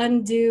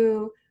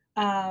undo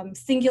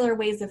singular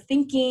ways of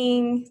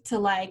thinking, to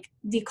like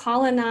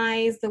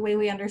decolonize the way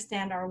we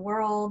understand our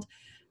world,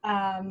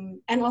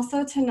 and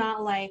also to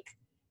not like,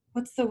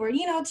 what's the word,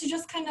 to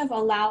just kind of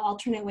allow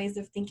alternate ways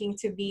of thinking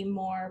to be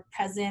more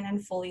present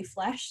and fully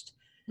fleshed.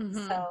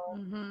 So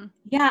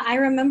yeah, I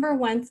remember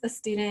once a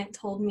student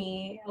told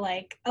me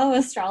like, oh,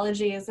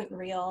 astrology isn't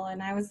real.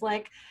 And I was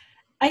like,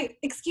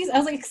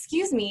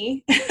 excuse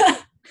me.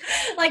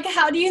 Like,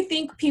 how do you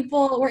think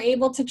people were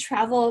able to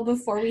travel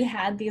before we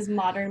had these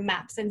modern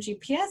maps and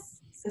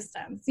GPS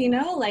systems?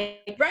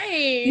 Like,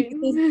 Right.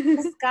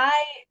 the sky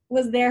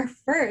was there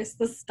first.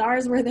 The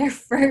stars were there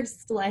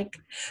first. Like,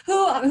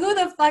 who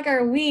the fuck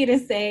are we to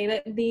say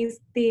that these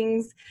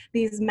things,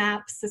 these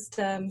map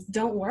systems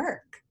don't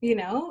work?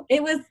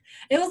 It was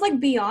like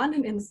beyond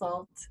an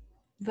insult.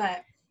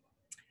 But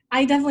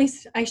I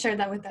shared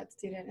that with that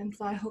student, and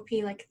so I hope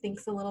he like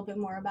thinks a little bit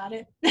more about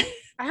it.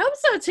 I hope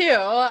so too.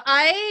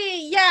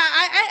 I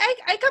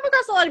come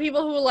across a lot of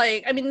people who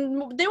like, I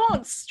mean, they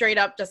won't straight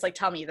up just like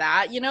tell me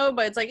that,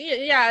 but it's like,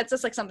 yeah, it's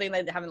just like something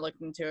they haven't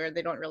looked into or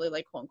they don't really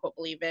like quote unquote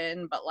believe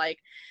in. But like,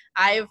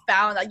 I've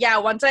found that, yeah,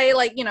 once I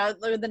like,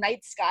 the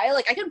night sky,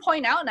 like I can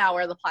point out now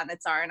where the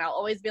planets are and I'll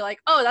always be like,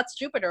 oh, that's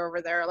Jupiter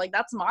over there. Like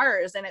that's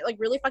Mars. And it like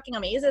really fucking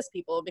amazes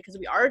people because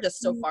we are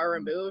just so far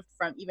removed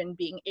from even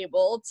being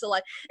able to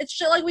like, it's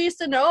shit like we used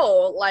to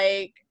know,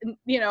 like,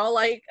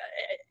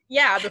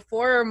 yeah,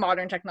 before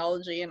modern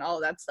technology and all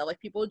of that stuff, like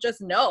people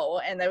just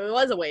know, and there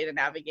was a way to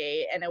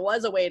navigate, and it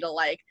was a way to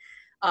like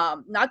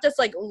not just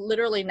like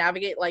literally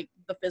navigate like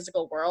the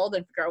physical world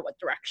and figure out what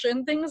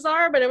direction things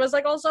are, but it was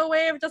like also a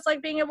way of just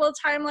like being able to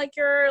time like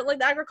your like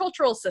the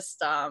agricultural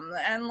system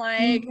and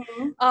like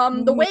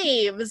the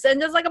waves and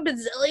just like a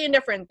bazillion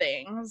different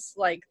things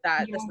like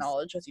that. This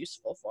knowledge was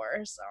useful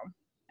for. So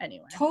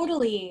anyway,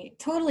 totally.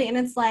 And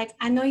it's like,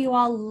 I know you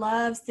all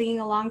love singing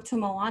along to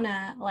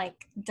Moana.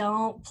 Like,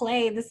 don't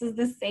play, this is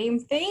the same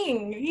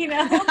thing.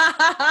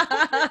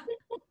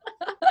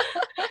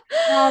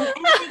 And like,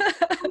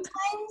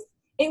 sometimes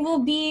it will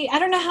be, I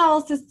don't know how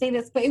else to say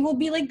this, but it will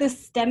be like the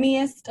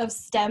STEMmiest of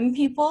STEM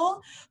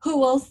people who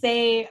will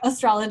say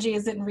astrology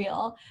isn't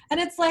real. And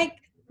it's like,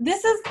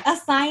 this is a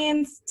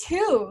science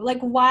too. Like,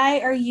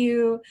 why are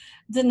you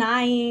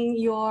denying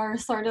your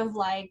sort of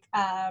like,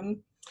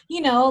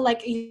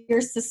 like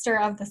your sister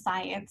of the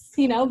science,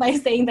 by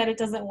saying that it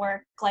doesn't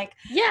work? Like,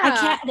 yeah, I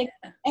can't, like,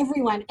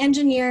 everyone,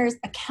 engineers,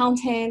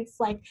 accountants,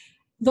 like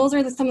those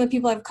are some of the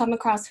people I've come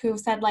across who've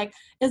said like,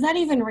 is that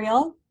even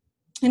real?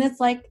 And it's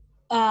like,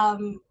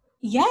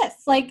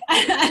 yes, like,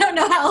 I don't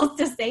know how else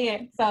to say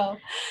it. So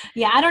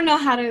yeah, I don't know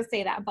how to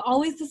say that, but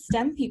always the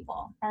STEM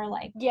people are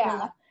like,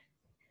 yeah.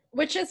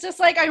 Which is just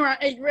like,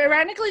 it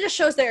ironically just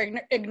shows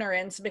their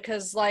ignorance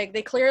because like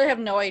they clearly have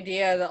no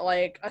idea that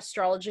like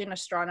astrology and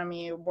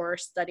astronomy were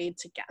studied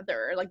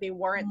together. Like they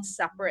weren't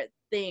separate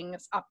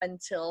things up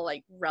until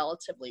like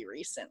relatively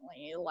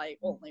recently, like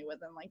only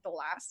within like the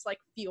last like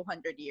few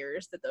hundred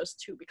years that those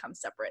two become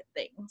separate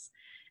things.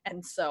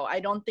 And so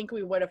I don't think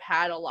we would have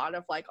had a lot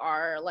of like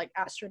our like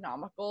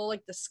astronomical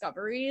like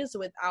discoveries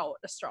without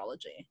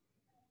astrology.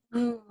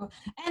 And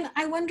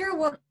I wonder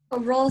what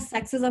role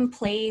sexism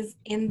plays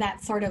in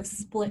that sort of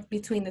split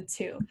between the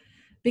two,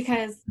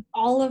 because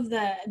all of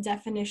the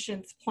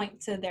definitions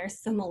point to their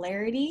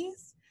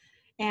similarities.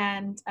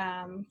 And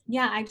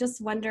I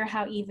just wonder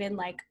how even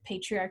like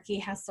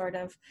patriarchy has sort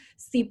of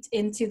seeped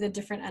into the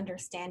different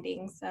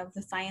understandings of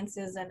the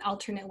sciences and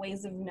alternate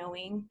ways of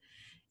knowing.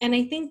 And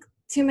I think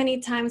too many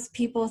times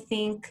people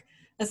think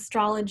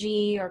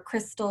astrology or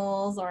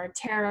crystals or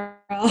tarot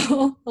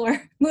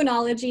or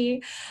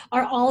moonology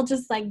are all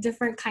just like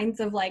different kinds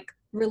of like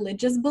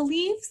religious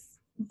beliefs,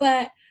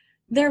 but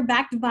they're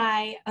backed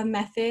by a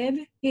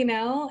method,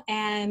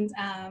 and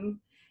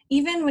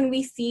even when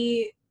we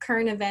see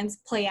current events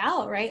play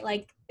out, right,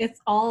 like it's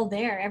all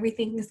there,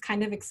 everything is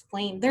kind of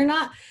explained. They're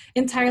not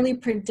entirely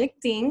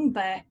predicting,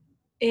 but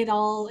it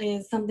all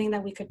is something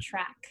that we could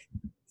track.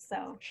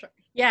 So sure.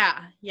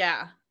 Yeah,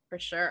 for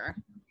sure.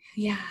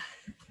 Yeah.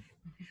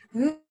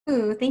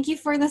 Ooh, thank you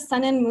for the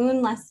sun and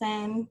moon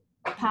lesson,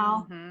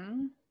 pal.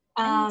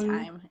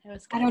 Anytime. It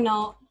was good. I don't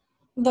know.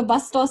 The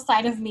Bustos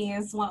side of me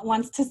is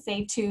wants to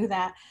say too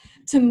that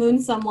to moon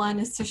someone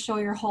is to show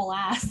your whole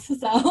ass.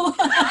 So.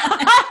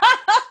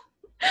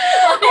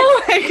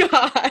 Oh my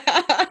god!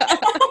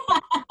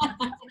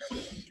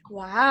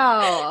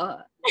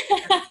 Wow.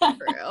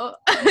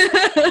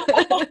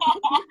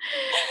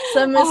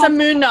 Some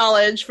moon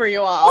knowledge for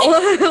you all.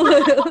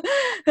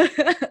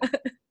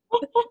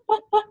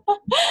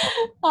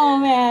 Oh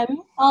man.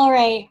 All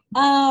right.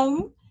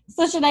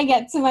 So should I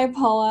get to my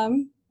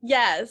poem?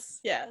 Yes.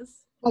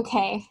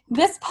 Okay.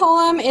 This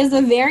poem is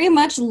a very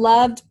much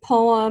loved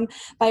poem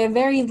by a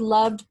very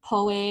loved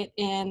poet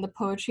in the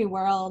poetry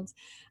world.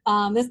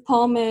 This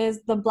poem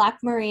is The Black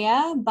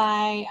Maria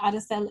by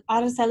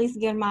Aracelis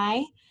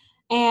Girmay.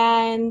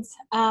 And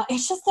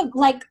it's just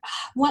like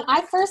when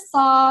I first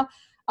saw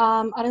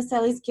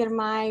Araceli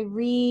Girmay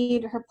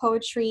read her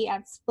poetry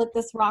at Split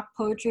This Rock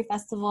Poetry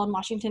Festival in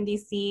Washington,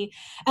 D.C.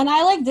 And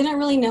I like didn't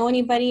really know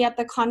anybody at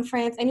the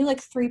conference. I knew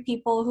like 3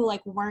 people who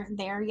like weren't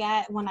there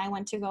yet when I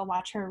went to go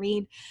watch her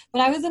read.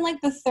 But I was in like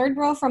the 3rd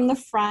row from the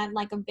front,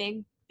 like a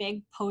big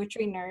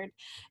poetry nerd.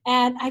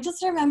 And I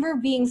just remember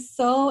being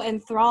so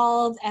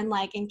enthralled and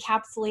like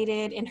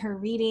encapsulated in her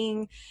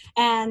reading.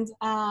 And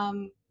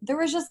there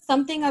was just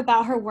something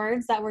about her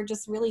words that were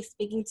just really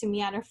speaking to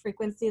me at a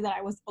frequency that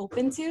I was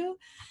open to.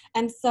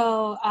 And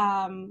so,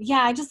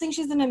 I just think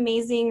she's an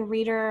amazing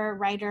reader,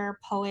 writer,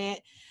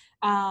 poet.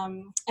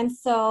 And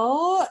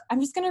so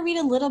I'm just going to read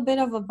a little bit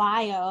of a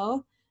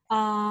bio.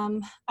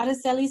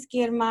 Araceli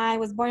Girmay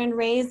was born and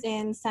raised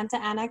in Santa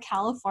Ana,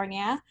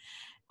 California,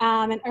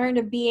 and earned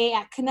a BA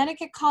at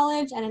Connecticut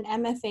College and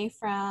an MFA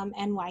from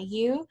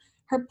NYU.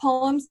 Her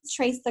poems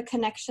trace the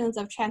connections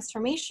of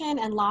transformation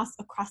and loss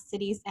across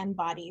cities and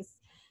bodies.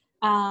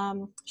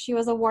 She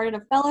was awarded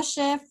a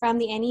fellowship from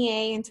the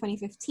NEA in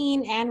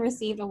 2015 and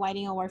received a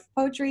Whiting Award for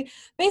Poetry.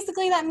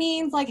 Basically, that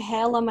means like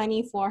hella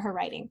money for her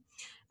writing.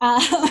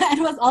 And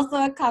was also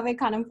a Cave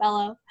Canem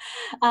Fellow.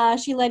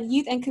 She led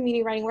youth and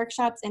community writing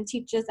workshops and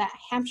teaches at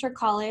Hampshire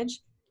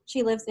College.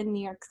 She lives in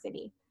New York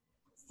City.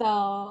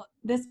 So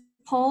this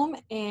poem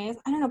is,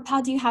 I don't know,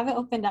 Pal, do you have it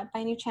opened up by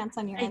any chance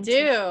on your end?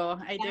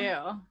 I do.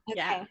 Okay.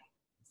 Yeah.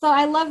 So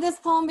I love this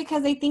poem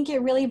because I think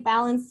it really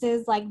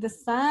balances like the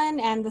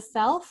sun and the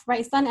self,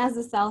 right? Sun as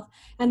the self,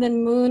 and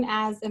then moon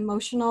as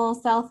emotional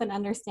self and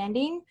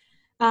understanding.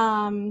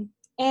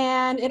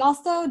 And it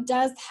also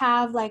does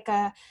have like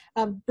a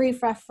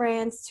brief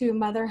reference to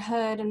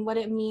motherhood and what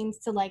it means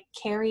to like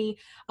carry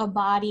a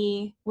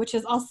body, which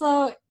is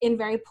also in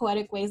very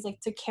poetic ways, like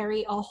to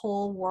carry a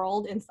whole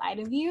world inside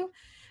of you.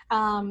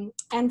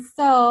 And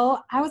so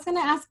I was going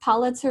to ask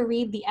Paula to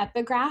read the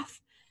epigraph.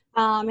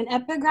 An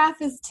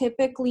epigraph is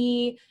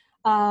typically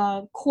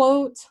a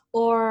quote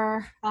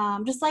or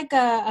just like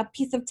a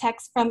piece of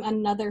text from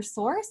another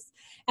source.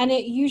 And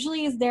it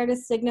usually is there to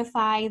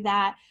signify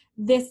that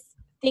this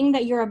thing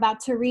that you're about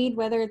to read,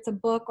 whether it's a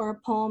book or a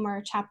poem or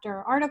a chapter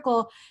or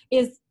article,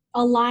 is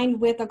aligned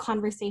with a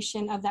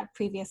conversation of that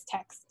previous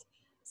text.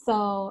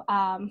 So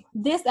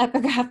this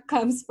epigraph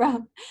comes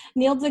from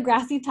Neil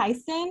deGrasse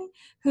Tyson,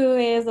 who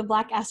is a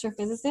Black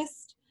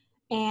astrophysicist.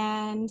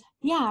 And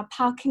yeah,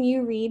 Pal, can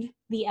you read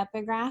the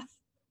epigraph?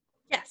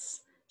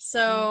 Yes.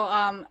 So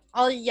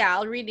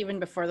I'll read even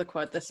before the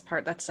quote, this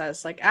part that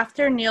says, like,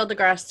 after Neil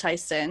deGrasse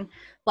Tyson,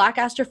 Black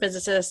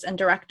astrophysicist and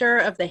director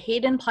of the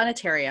Hayden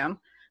Planetarium,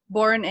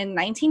 born in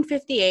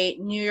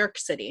 1958, New York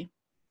City.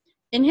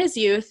 In his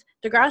youth,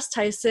 deGrasse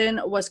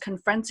Tyson was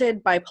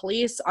confronted by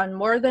police on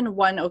more than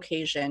one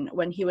occasion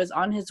when he was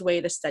on his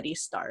way to study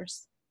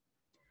stars.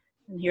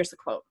 And here's the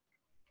quote.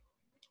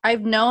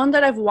 I've known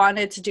that I've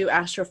wanted to do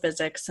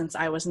astrophysics since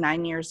I was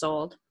 9 years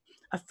old,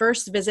 a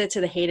first visit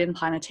to the Hayden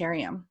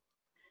Planetarium.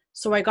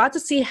 So I got to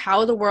see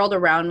how the world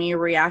around me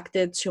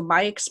reacted to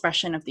my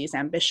expression of these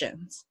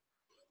ambitions.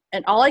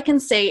 And all I can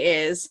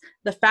say is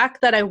the fact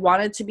that I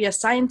wanted to be a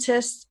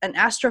scientist, an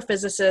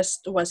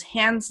astrophysicist, was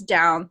hands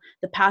down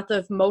the path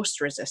of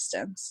most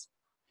resistance.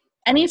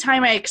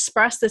 Anytime I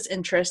expressed this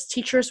interest,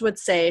 teachers would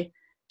say,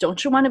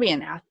 don't you want to be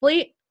an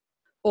athlete?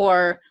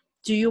 Or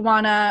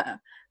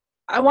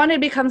I wanted to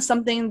become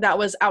something that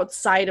was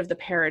outside of the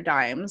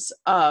paradigms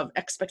of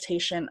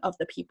expectation of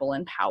the people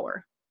in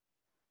power.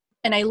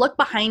 And I look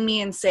behind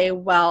me and say,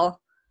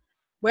 well,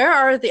 where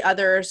are the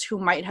others who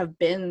might have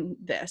been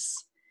this?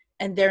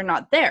 And they're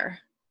not there.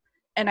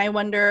 And I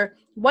wonder,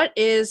 what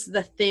is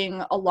the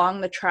thing along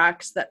the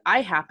tracks that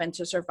I happened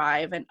to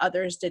survive and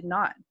others did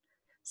not?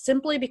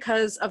 Simply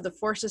because of the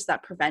forces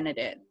that prevented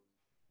it.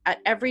 At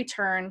every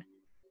turn.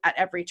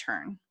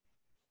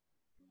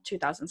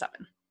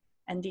 2007.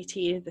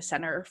 NDT, the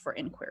Center for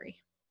Inquiry.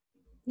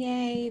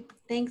 Yay.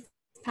 Thanks,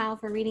 Pal,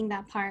 for reading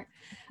that part.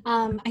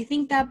 I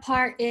think that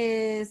part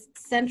is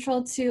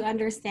central to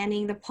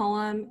understanding the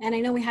poem. And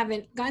I know we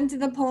haven't gotten to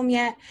the poem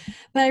yet,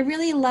 but I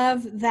really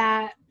love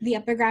that the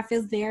epigraph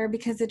is there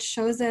because it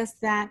shows us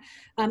that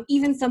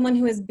even someone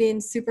who has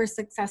been super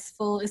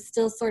successful is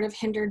still sort of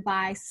hindered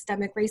by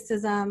systemic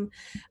racism.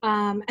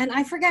 And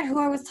I forget who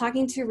I was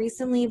talking to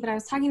recently, but I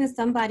was talking to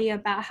somebody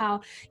about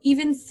how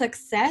even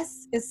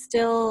success is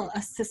still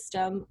a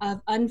system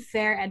of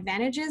unfair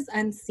advantages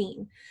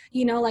unseen.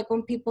 You know, like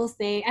when people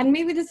say, and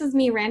maybe this is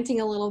me ranting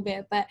a little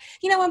bit, but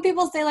you know, when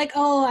people say like,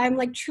 oh, I'm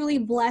like truly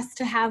blessed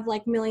to have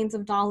like millions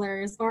of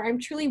dollars, or I'm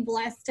truly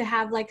blessed to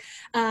have like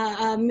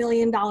 $1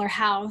 million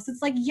house.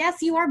 It's like,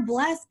 yes, you are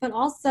blessed, but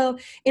also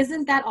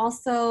isn't that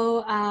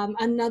also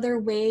another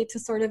way to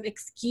sort of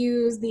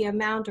excuse the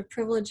amount of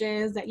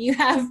privileges that you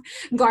have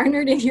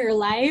garnered in your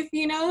life,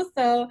 you know?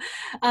 So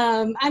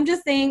I'm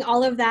just saying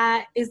all of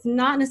that is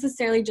not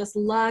necessarily just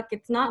luck.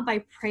 It's not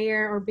by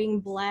prayer or being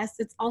blessed.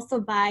 It's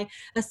also by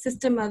a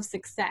system of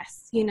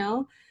success, you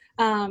know?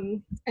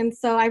 And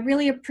so I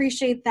really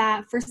appreciate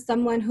that for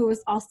someone who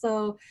is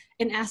also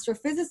an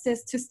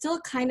astrophysicist to still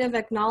kind of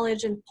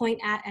acknowledge and point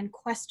at and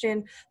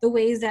question the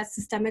ways that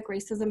systemic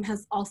racism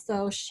has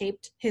also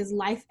shaped his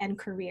life and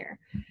career.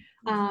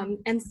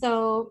 And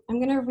so I'm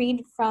going to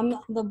read from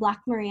the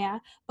Black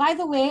Maria. By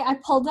the way, I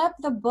pulled up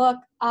the book.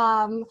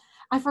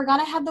 I forgot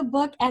I had the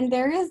book, and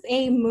there is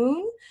a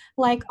moon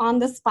like on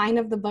the spine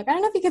of the book. I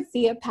don't know if you could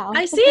see it, Pal.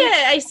 I see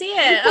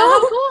it. Oh,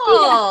 how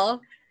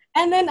cool.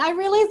 Yeah. And then I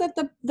realized that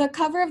the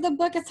cover of the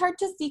book, it's hard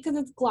to see because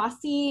it's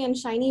glossy and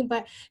shiny,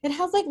 but it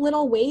has like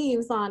little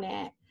waves on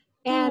it.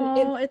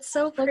 And it's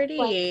so pretty.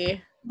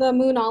 Like the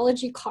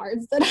Moonology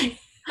cards that I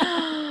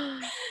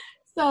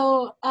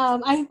So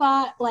I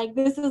thought like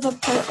this is a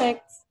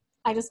perfect,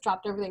 I just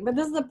dropped everything, but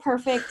this is a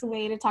perfect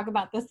way to talk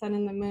about the sun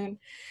and the moon.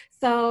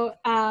 So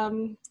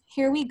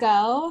here we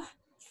go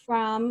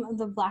from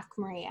the Black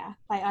Maria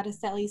by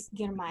Aracelis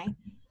Girmay.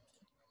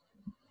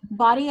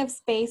 Body of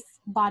space,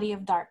 body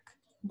of dark,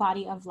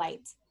 body of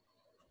light.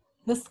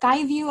 The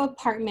Skyview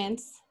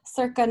Apartments,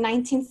 circa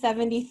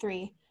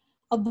 1973.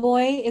 A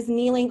boy is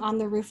kneeling on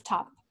the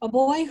rooftop. A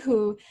boy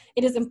who,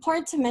 it is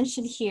important to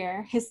mention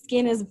here, his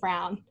skin is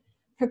brown.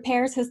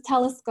 Prepares his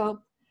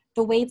telescope,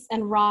 the weights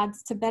and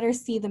rods to better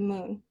see the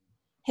moon.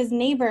 His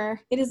neighbor,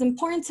 it is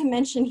important to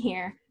mention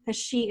here that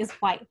she is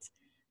white,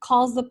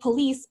 calls the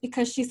police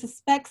because she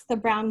suspects the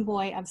brown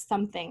boy of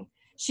something.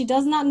 She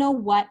does not know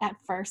what at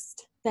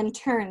first, then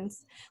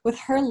turns, with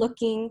her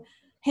looking,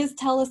 his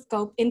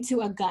telescope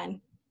into a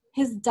gun,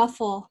 his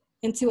duffel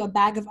into a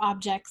bag of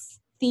objects,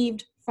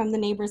 thieved from the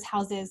neighbors'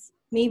 houses,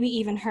 maybe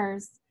even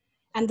hers.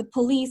 And the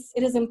police,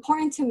 it is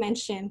important to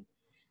mention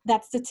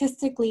that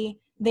statistically,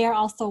 they are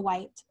also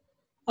white,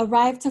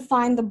 arrive to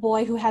find the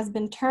boy who has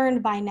been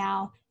turned by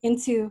now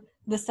into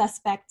the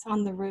suspect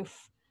on the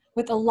roof,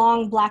 with a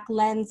long black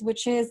lens,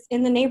 which is,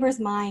 in the neighbor's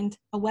mind,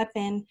 a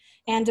weapon.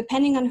 And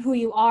depending on who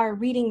you are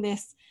reading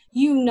this,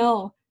 you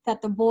know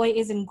that the boy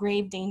is in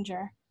grave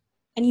danger.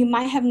 And you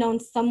might have known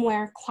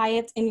somewhere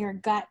quiet in your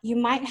gut, you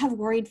might have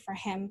worried for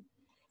him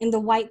in the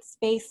white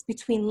space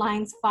between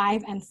lines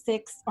 5 and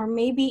 6, or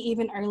maybe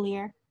even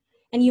earlier.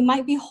 And you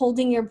might be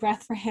holding your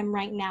breath for him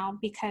right now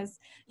because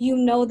you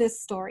know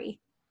this story.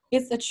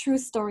 It's a true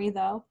story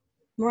though.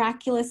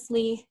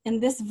 Miraculously,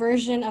 in this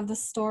version of the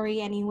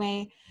story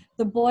anyway,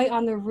 the boy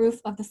on the roof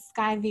of the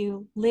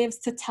Skyview lives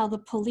to tell the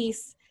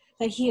police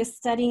that he is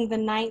studying the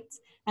night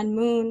and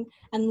moon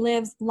and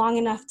lives long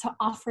enough to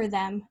offer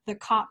them, the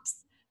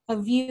cops, a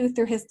view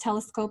through his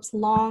telescope's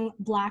long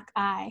black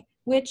eye,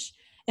 which,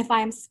 if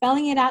I am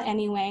spelling it out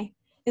anyway,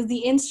 is the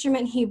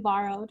instrument he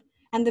borrowed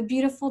and the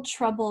beautiful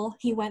trouble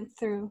he went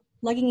through,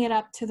 lugging it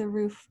up to the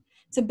roof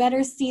to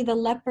better see the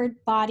leopard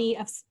body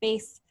of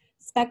space,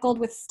 speckled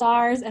with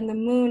stars and the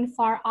moon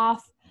far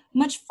off,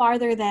 much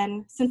farther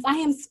than, since I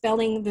am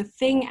spelling the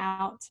thing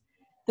out,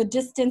 the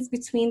distance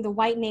between the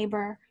white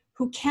neighbor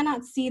who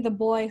cannot see the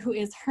boy who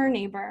is her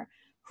neighbor,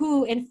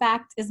 who in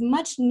fact is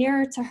much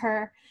nearer to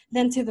her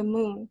than to the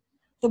moon.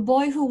 The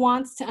boy who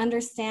wants to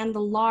understand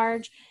the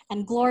large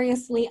and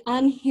gloriously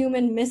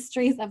unhuman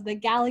mysteries of the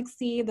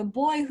galaxy, the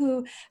boy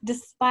who,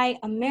 despite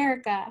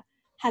America,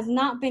 has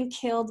not been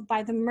killed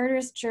by the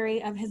murderous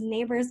jury of his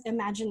neighbor's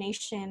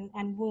imagination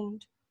and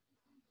wound.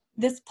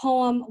 This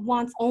poem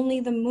wants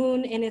only the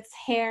moon in its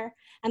hair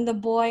and the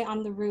boy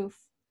on the roof.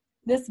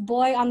 This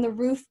boy on the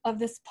roof of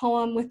this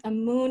poem with a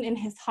moon in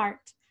his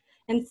heart.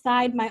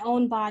 Inside my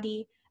own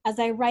body, as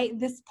I write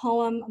this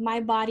poem, my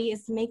body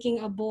is making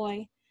a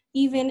boy,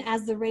 even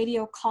as the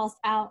radio calls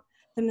out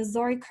the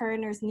Missouri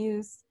Coroner's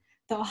News,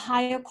 the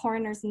Ohio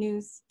Coroner's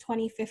News,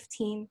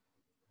 2015.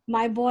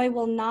 My boy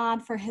will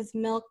nod for his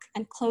milk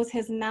and close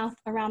his mouth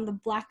around the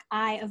black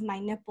eye of my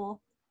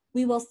nipple.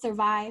 We will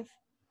survive.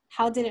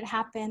 How did it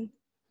happen?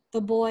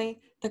 The boy,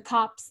 the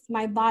cops,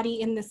 my body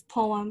in this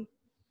poem,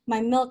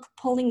 my milk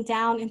pulling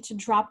down into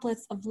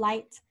droplets of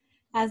light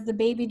as the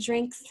baby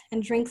drinks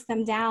and drinks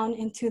them down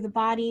into the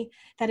body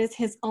that is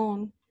his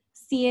own.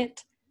 See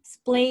it,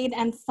 splayed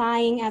and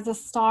sighing as a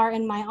star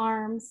in my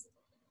arms.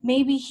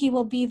 Maybe he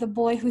will be the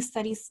boy who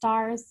studies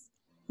stars.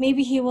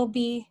 Maybe he will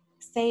be,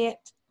 say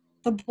it,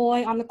 the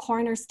boy on the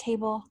coroner's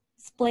table,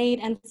 splayed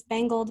and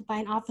spangled by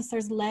an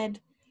officer's lead,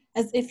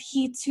 as if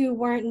he too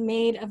weren't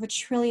made of a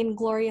trillion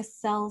glorious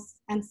cells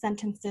and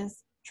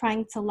sentences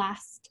trying to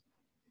last.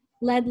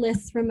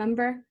 Leadless,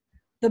 remember?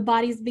 The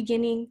body's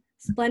beginning,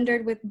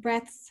 splendored with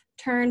breaths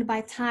turned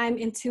by time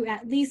into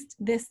at least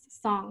this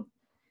song.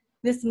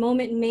 This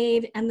moment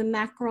made and the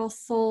mackerel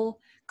soul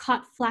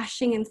caught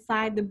flashing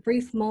inside the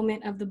brief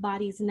moment of the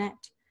body's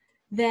net.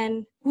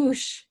 Then,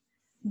 whoosh,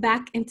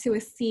 back into a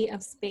sea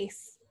of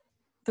space.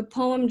 The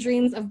poem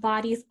dreams of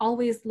bodies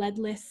always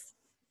leadless,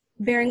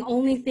 bearing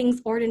only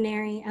things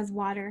ordinary as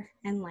water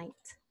and light.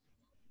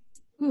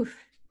 Oof,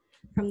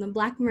 from the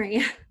Black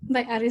Maria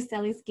by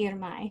Aracelis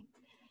Girmay.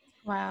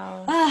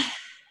 Wow.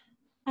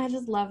 I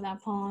just love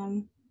that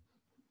poem.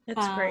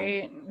 It's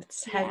great.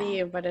 It's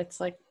heavy, but it's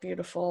like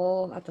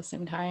beautiful at the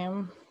same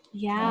time.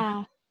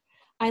 Yeah.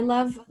 I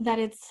love that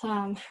it's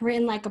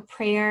written like a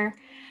prayer.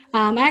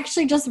 I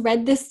actually just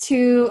read this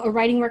to a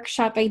writing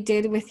workshop I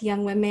did with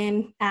young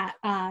women at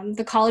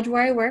the college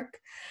where I work.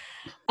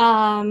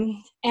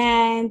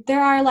 And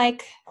there are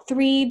like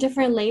 3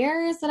 different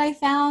layers that I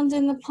found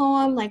in the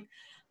poem. Like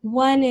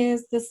one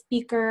is the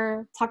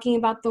speaker talking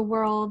about the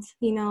world,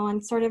 you know,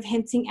 and sort of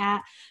hinting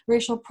at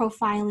racial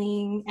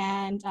profiling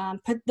and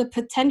the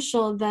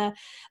potential, the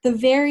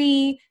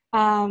very,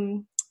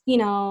 you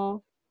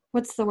know,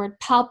 what's the word,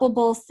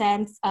 palpable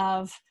sense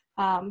of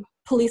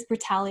police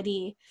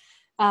brutality.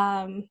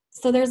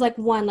 So there's like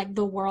one, like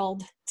the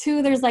world.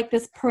 2, there's like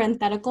this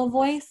parenthetical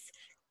voice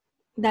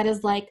that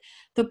is like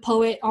the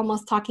poet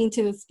almost talking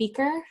to the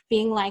speaker,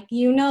 being like,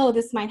 you know,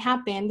 this might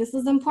happen. This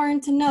is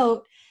important to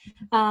note.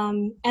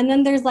 And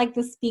then there's like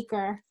the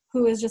speaker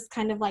who is just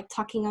kind of like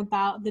talking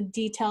about the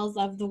details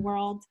of the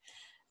world.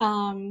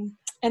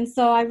 And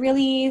so I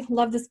really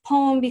love this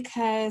poem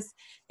because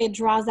it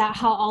draws out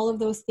how all of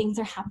those things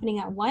are happening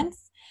at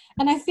once.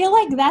 And I feel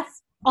like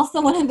that's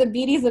also one of the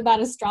beauties about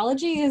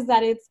astrology, is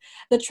that it's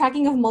the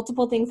tracking of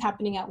multiple things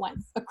happening at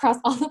once across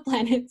all the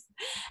planets,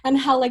 and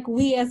how like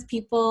we as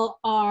people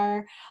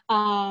are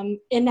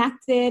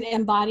enacted,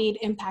 embodied,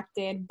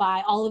 impacted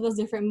by all of those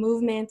different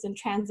movements and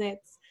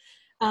transits.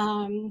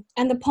 And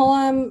the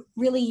poem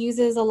really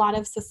uses a lot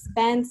of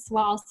suspense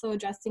while also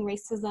addressing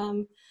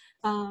racism,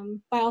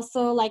 by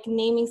also like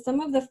naming some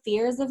of the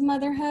fears of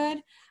motherhood.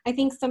 I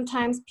think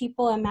sometimes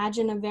people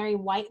imagine a very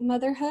white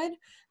motherhood,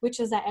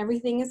 which is that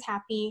everything is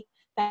happy,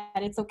 that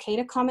it's okay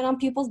to comment on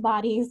people's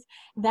bodies,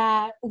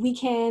 that we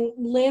can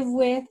live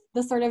with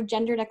the sort of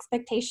gendered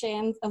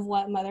expectations of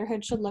what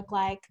motherhood should look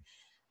like.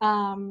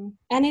 And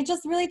it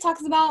just really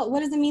talks about what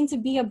does it mean to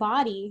be a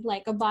body,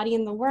 like a body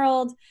in the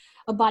world,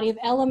 a body of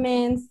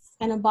elements,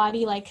 and a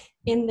body like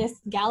in this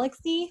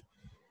galaxy.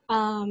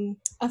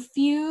 A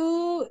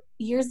few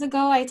years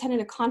ago, I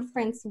attended a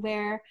conference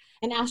where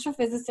an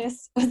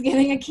astrophysicist was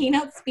giving a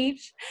keynote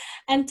speech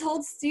and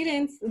told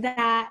students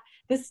that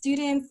the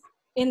students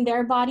in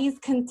their bodies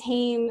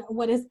contain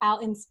what is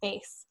out in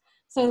space.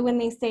 So when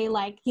they say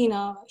like, you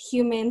know,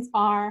 humans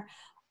are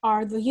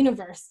the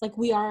universe, like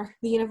we are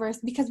the universe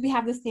because we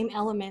have the same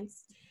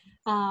elements.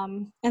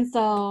 And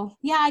so,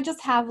 yeah, I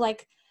just have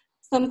like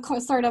some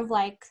sort of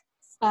like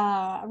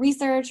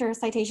research or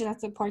citation that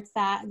supports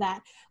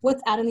that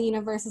what's out in the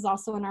universe is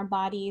also in our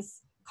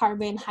bodies: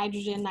 carbon,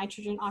 hydrogen,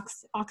 nitrogen,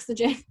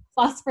 oxygen,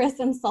 phosphorus,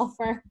 and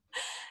sulfur.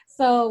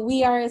 So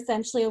we are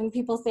essentially, when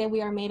people say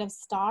we are made of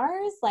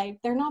stars, like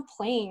they're not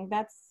playing.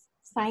 That's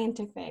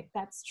scientific.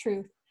 That's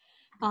truth.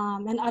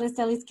 And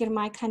Araceli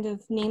Girmay kind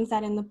of names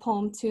that in the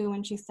poem too,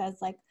 when she says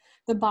like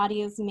the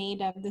body is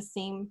made of the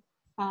same,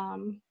 are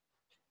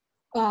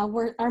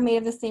made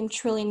of the same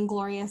trillion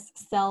glorious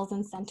cells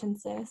and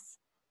sentences.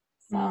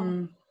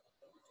 So,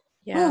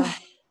 yeah.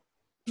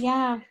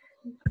 Yeah.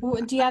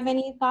 Do you have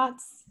any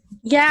thoughts?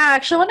 Yeah,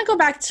 actually, I want to go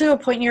back to a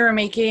point you were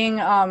making,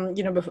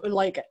 you know, before,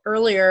 like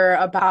earlier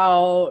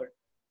about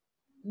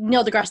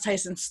Neil deGrasse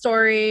Tyson's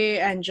story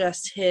and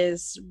just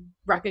his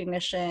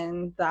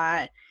recognition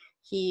that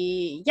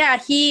he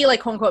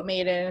like quote unquote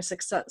made it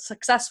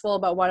successful,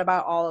 but what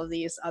about all of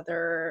these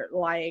other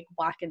like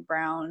Black and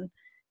brown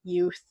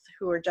youth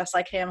who were just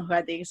like him, who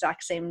had the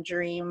exact same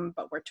dream,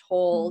 but were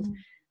told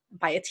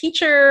by a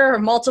teacher or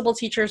multiple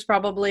teachers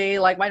probably,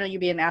 like, why don't you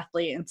be an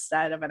athlete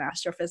instead of an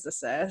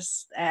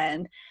astrophysicist?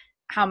 And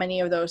how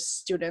many of those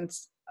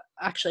students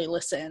actually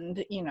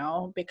listened, you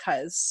know,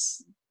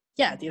 because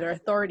these are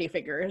authority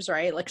figures,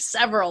 right? Like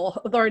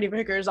several authority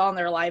figures all in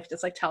their life,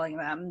 just like telling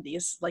them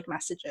these like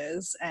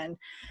messages. And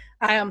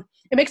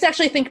it makes me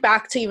actually think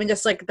back to even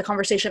just like the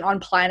conversation on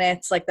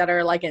planets like that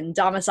are like in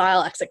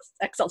domicile,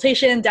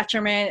 exaltation,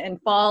 detriment,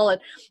 and fall. And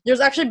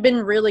there's actually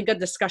been really good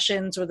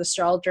discussions with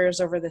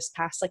astrologers over this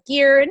past like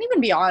year and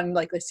even beyond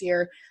like this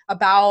year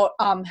about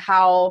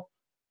how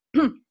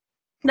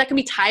that can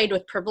be tied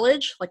with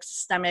privilege, like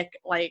systemic,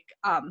 like,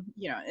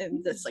 you know,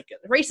 and this like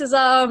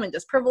racism and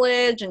just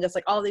privilege and just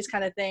like all these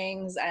kind of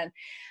things. And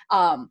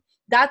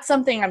that's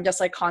something I'm just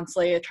like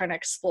constantly trying to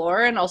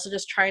explore, and also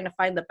just trying to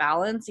find the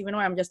balance, even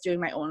when I'm just doing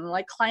my own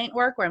like client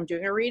work where I'm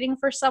doing a reading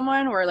for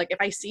someone, where like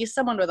if I see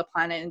someone with a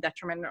planet in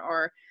detriment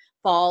or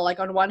fall, like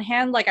on one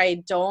hand, like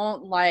I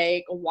don't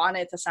like want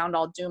it to sound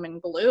all doom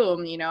and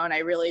gloom, you know, and I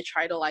really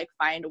try to like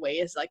find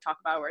ways to like talk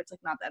about where it's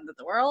like not the end of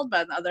the world,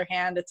 but on the other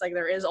hand, it's like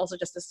there is also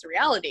just this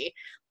reality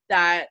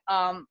that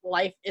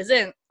life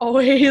isn't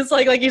always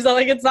like you said,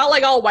 like it's not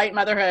like all white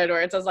motherhood or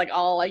it's just like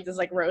all like just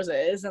like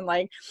roses and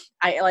like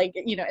I like,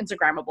 you know,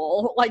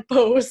 Instagrammable like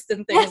posts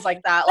and things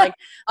like that, like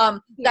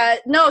that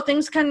no,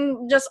 things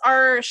can just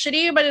are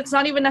shitty, but it's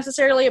not even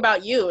necessarily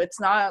about you. It's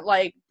not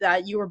like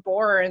that you were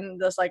born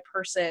this like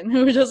person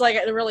who just like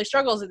really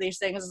struggles with these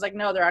things. It's like,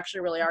 no, there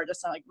actually really are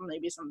just like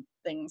maybe some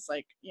things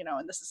like, you know,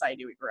 in the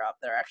society we grew up,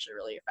 they're actually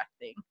really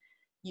affecting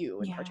you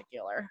in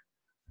particular.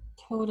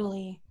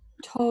 Totally.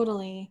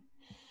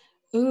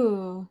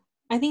 Ooh,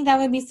 I think that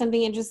would be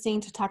something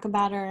interesting to talk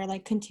about or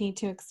like continue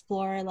to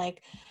explore,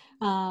 like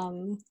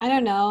I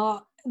don't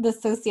know, the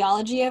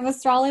sociology of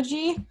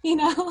astrology, you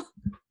know.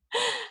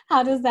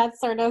 how does that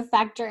sort of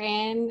factor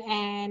in?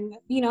 And,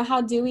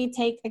 how do we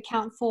take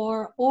account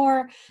for,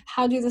 or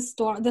how do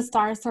the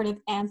stars sort of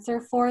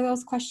answer for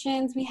those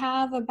questions we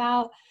have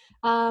about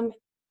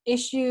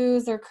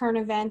issues or current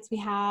events we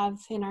have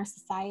in our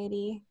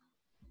society?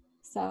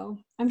 So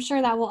I'm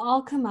sure that will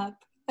all come up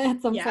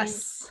at some point.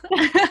 Yes.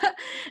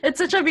 It's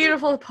such a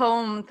beautiful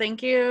poem.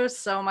 Thank you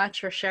so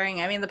much for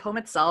sharing. I mean, the poem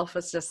itself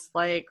is just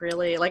like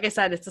really, like I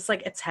said, it's just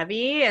like it's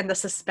heavy, and the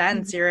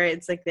suspense,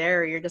 it's like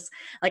there, you're just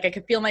like, I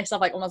could feel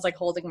myself like almost like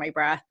holding my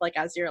breath like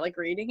as you're like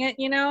reading it,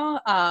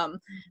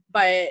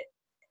 but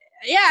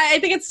yeah, I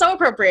think it's so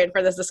appropriate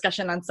for this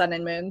discussion on sun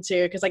and moon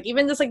too, because like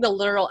even just like the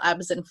literal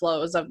ebbs and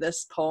flows of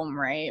this poem,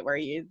 right, where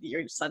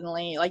you're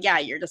suddenly like, yeah,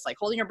 you're just like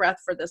holding your breath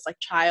for this like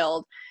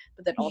child,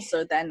 but then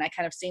also then I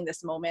kind of seeing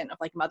this moment of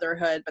like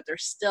motherhood, but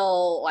there's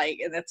still like,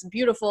 and it's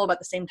beautiful, but at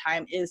the same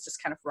time is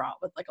just kind of fraught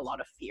with like a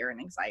lot of fear and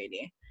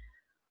anxiety.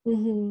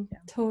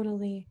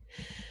 Totally.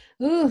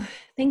 Ooh,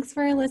 thanks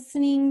for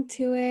listening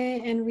to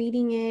it and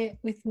reading it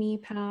with me,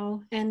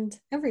 Pao, and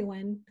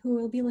everyone who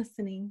will be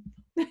listening.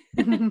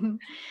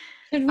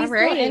 Should we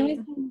still end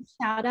with some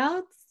shout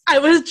outs? I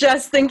was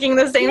just thinking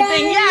the same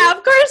thing. Yeah,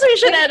 of course we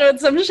should end with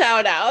some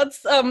shout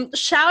outs.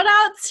 Shout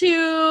out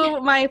to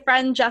my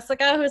friend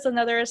Jessica, who's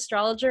another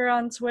astrologer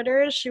on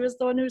Twitter. She was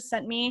the one who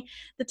sent me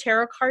the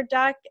tarot card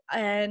deck,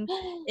 and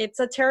it's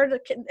a tarot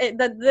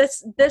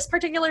this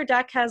particular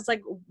deck has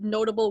like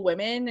notable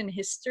women in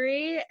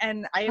history,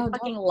 and I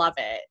fucking love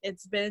it.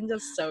 It's been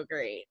just so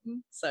great.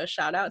 So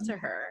shout out to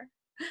her.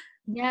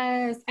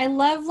 Yes, I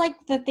love like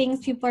the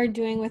things people are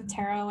doing with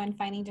tarot and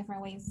finding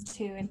different ways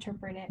to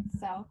interpret it.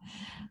 So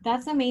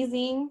that's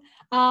amazing.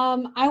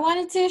 I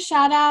wanted to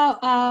shout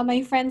out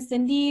my friend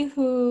Cindy,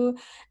 who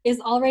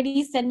is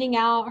already sending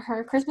out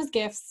her Christmas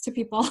gifts to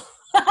people.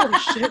 Holy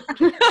shit.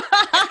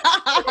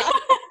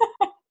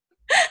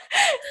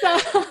 So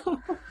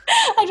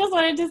I just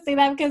wanted to say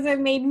that because it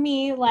made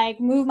me like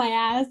move my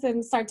ass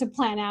and start to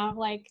plan out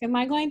like, am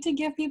I going to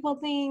give people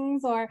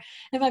things, or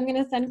if I'm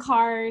going to send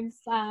cards,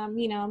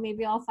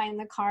 maybe I'll find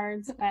the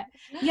cards. But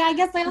yeah, I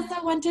guess I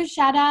also want to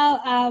shout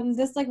out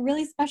this like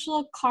really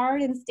special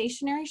card and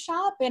stationery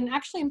shop, and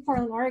actually in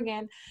Portland,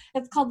 Oregon.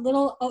 It's called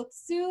Little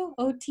Otsu,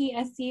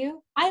 OTSU.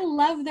 I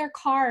love their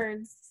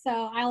cards,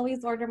 so I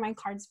always order my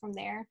cards from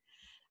there.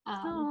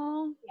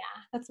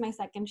 Yeah, that's my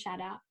second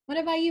shout out. What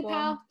about you,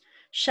 Pao?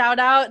 Shout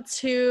out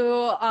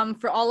to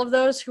for all of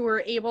those who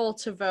were able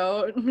to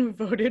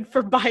voted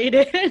for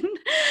Biden.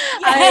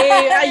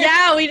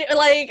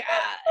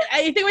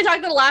 I think we talked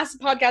in the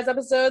last podcast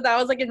episode that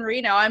was like in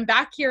Reno. I'm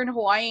back here in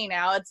Hawaii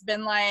now. It's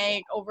been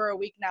like over a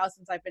week now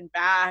since I've been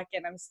back,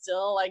 and I'm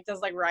still like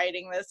just like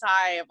riding this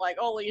high of like,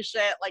 holy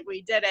shit, like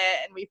we did it,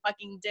 and we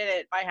fucking did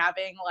it by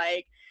having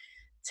like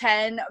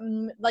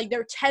there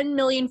are 10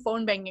 million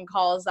phone banking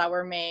calls that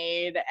were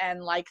made,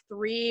 and like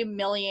 3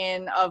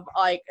 million of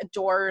like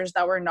doors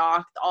that were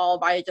knocked, all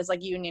by just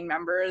like union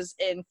members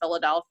in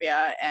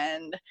Philadelphia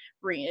and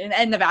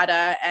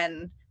Nevada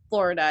and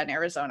Florida and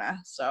Arizona.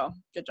 So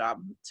good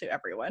job to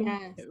everyone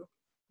who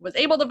was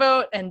able to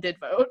vote and did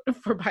vote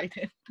for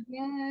Biden.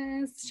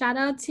 Yes. Shout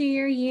out to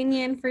your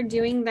union for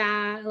doing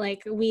that.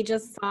 Like, we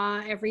just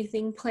saw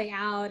everything play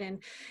out.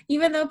 And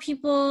even though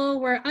people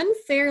were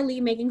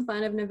unfairly making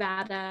fun of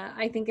Nevada,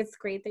 I think it's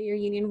great that your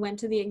union went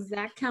to the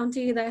exact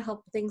county that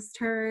helped things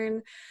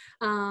turn.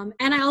 And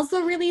I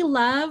also really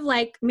love,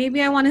 like,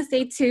 maybe I want to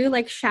say too,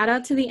 like, shout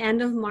out to the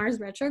end of Mars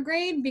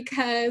retrograde,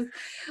 because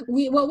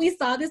what we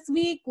saw this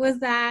week was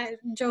that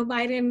Joe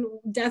Biden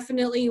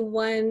definitely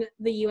won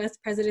the US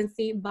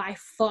presidency by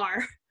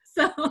far.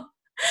 So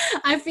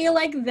I feel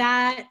like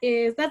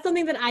that's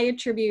something that I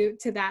attribute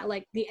to that,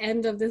 like the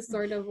end of this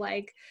sort of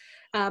like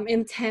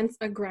intense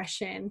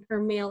aggression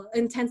or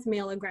intense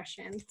male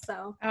aggression.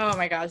 So oh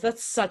my gosh,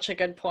 that's such a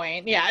good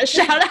point. Yeah,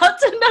 shout out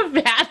to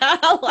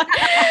Nevada.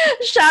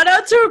 Shout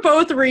out to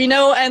both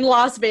Reno and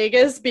Las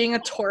Vegas being a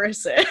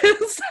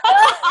Tauruses.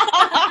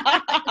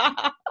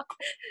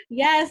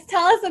 Yes,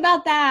 tell us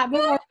about that.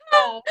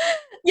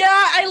 Yeah,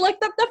 I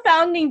looked up the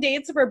founding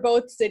dates for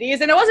both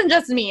cities, and it wasn't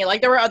just me.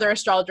 Like, there were other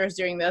astrologers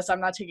doing this. I'm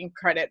not taking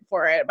credit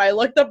for it, but I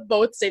looked up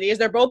both cities.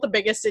 They're both the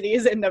biggest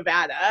cities in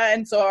Nevada,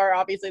 and so are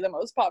obviously the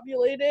most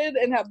populated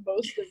and have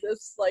most of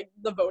this, like,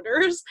 the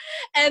voters.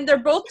 And they're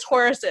both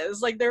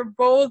Tauruses. Like, they're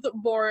both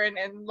born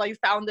and, like,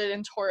 founded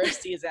in Taurus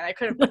season. I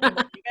couldn't believe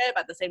it,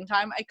 but at the same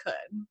time, I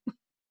could.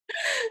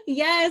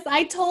 Yes,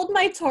 I told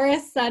my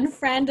Taurus sun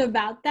friend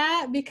about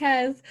that,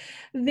 because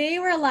they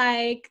were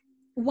like,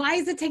 why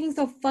is it taking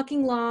so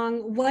fucking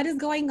long? What is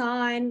going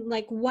on?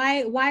 Like,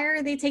 why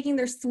are they taking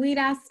their sweet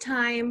ass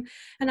time?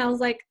 And I was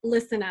like,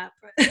 listen up.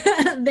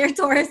 They're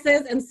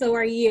Tauruses and so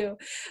are you.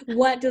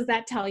 What does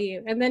that tell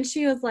you? And then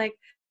she was like,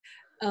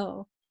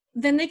 oh,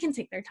 then they can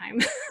take their time.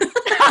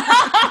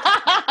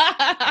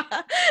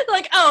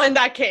 Like, oh, in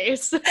that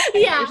case.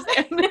 Yeah.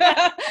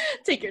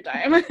 Take your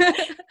time.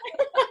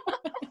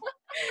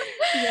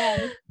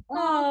 Yes.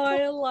 Oh,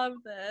 I love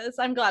this.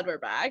 I'm glad we're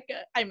back.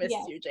 I missed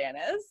Yes. you,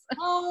 Janice.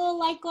 Oh,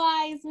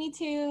 likewise. Me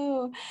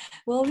too.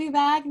 We'll be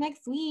back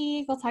next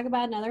week. We'll talk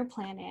about another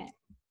planet.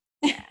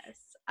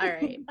 Yes. All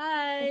right.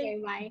 Bye.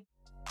 Okay,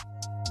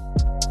 bye.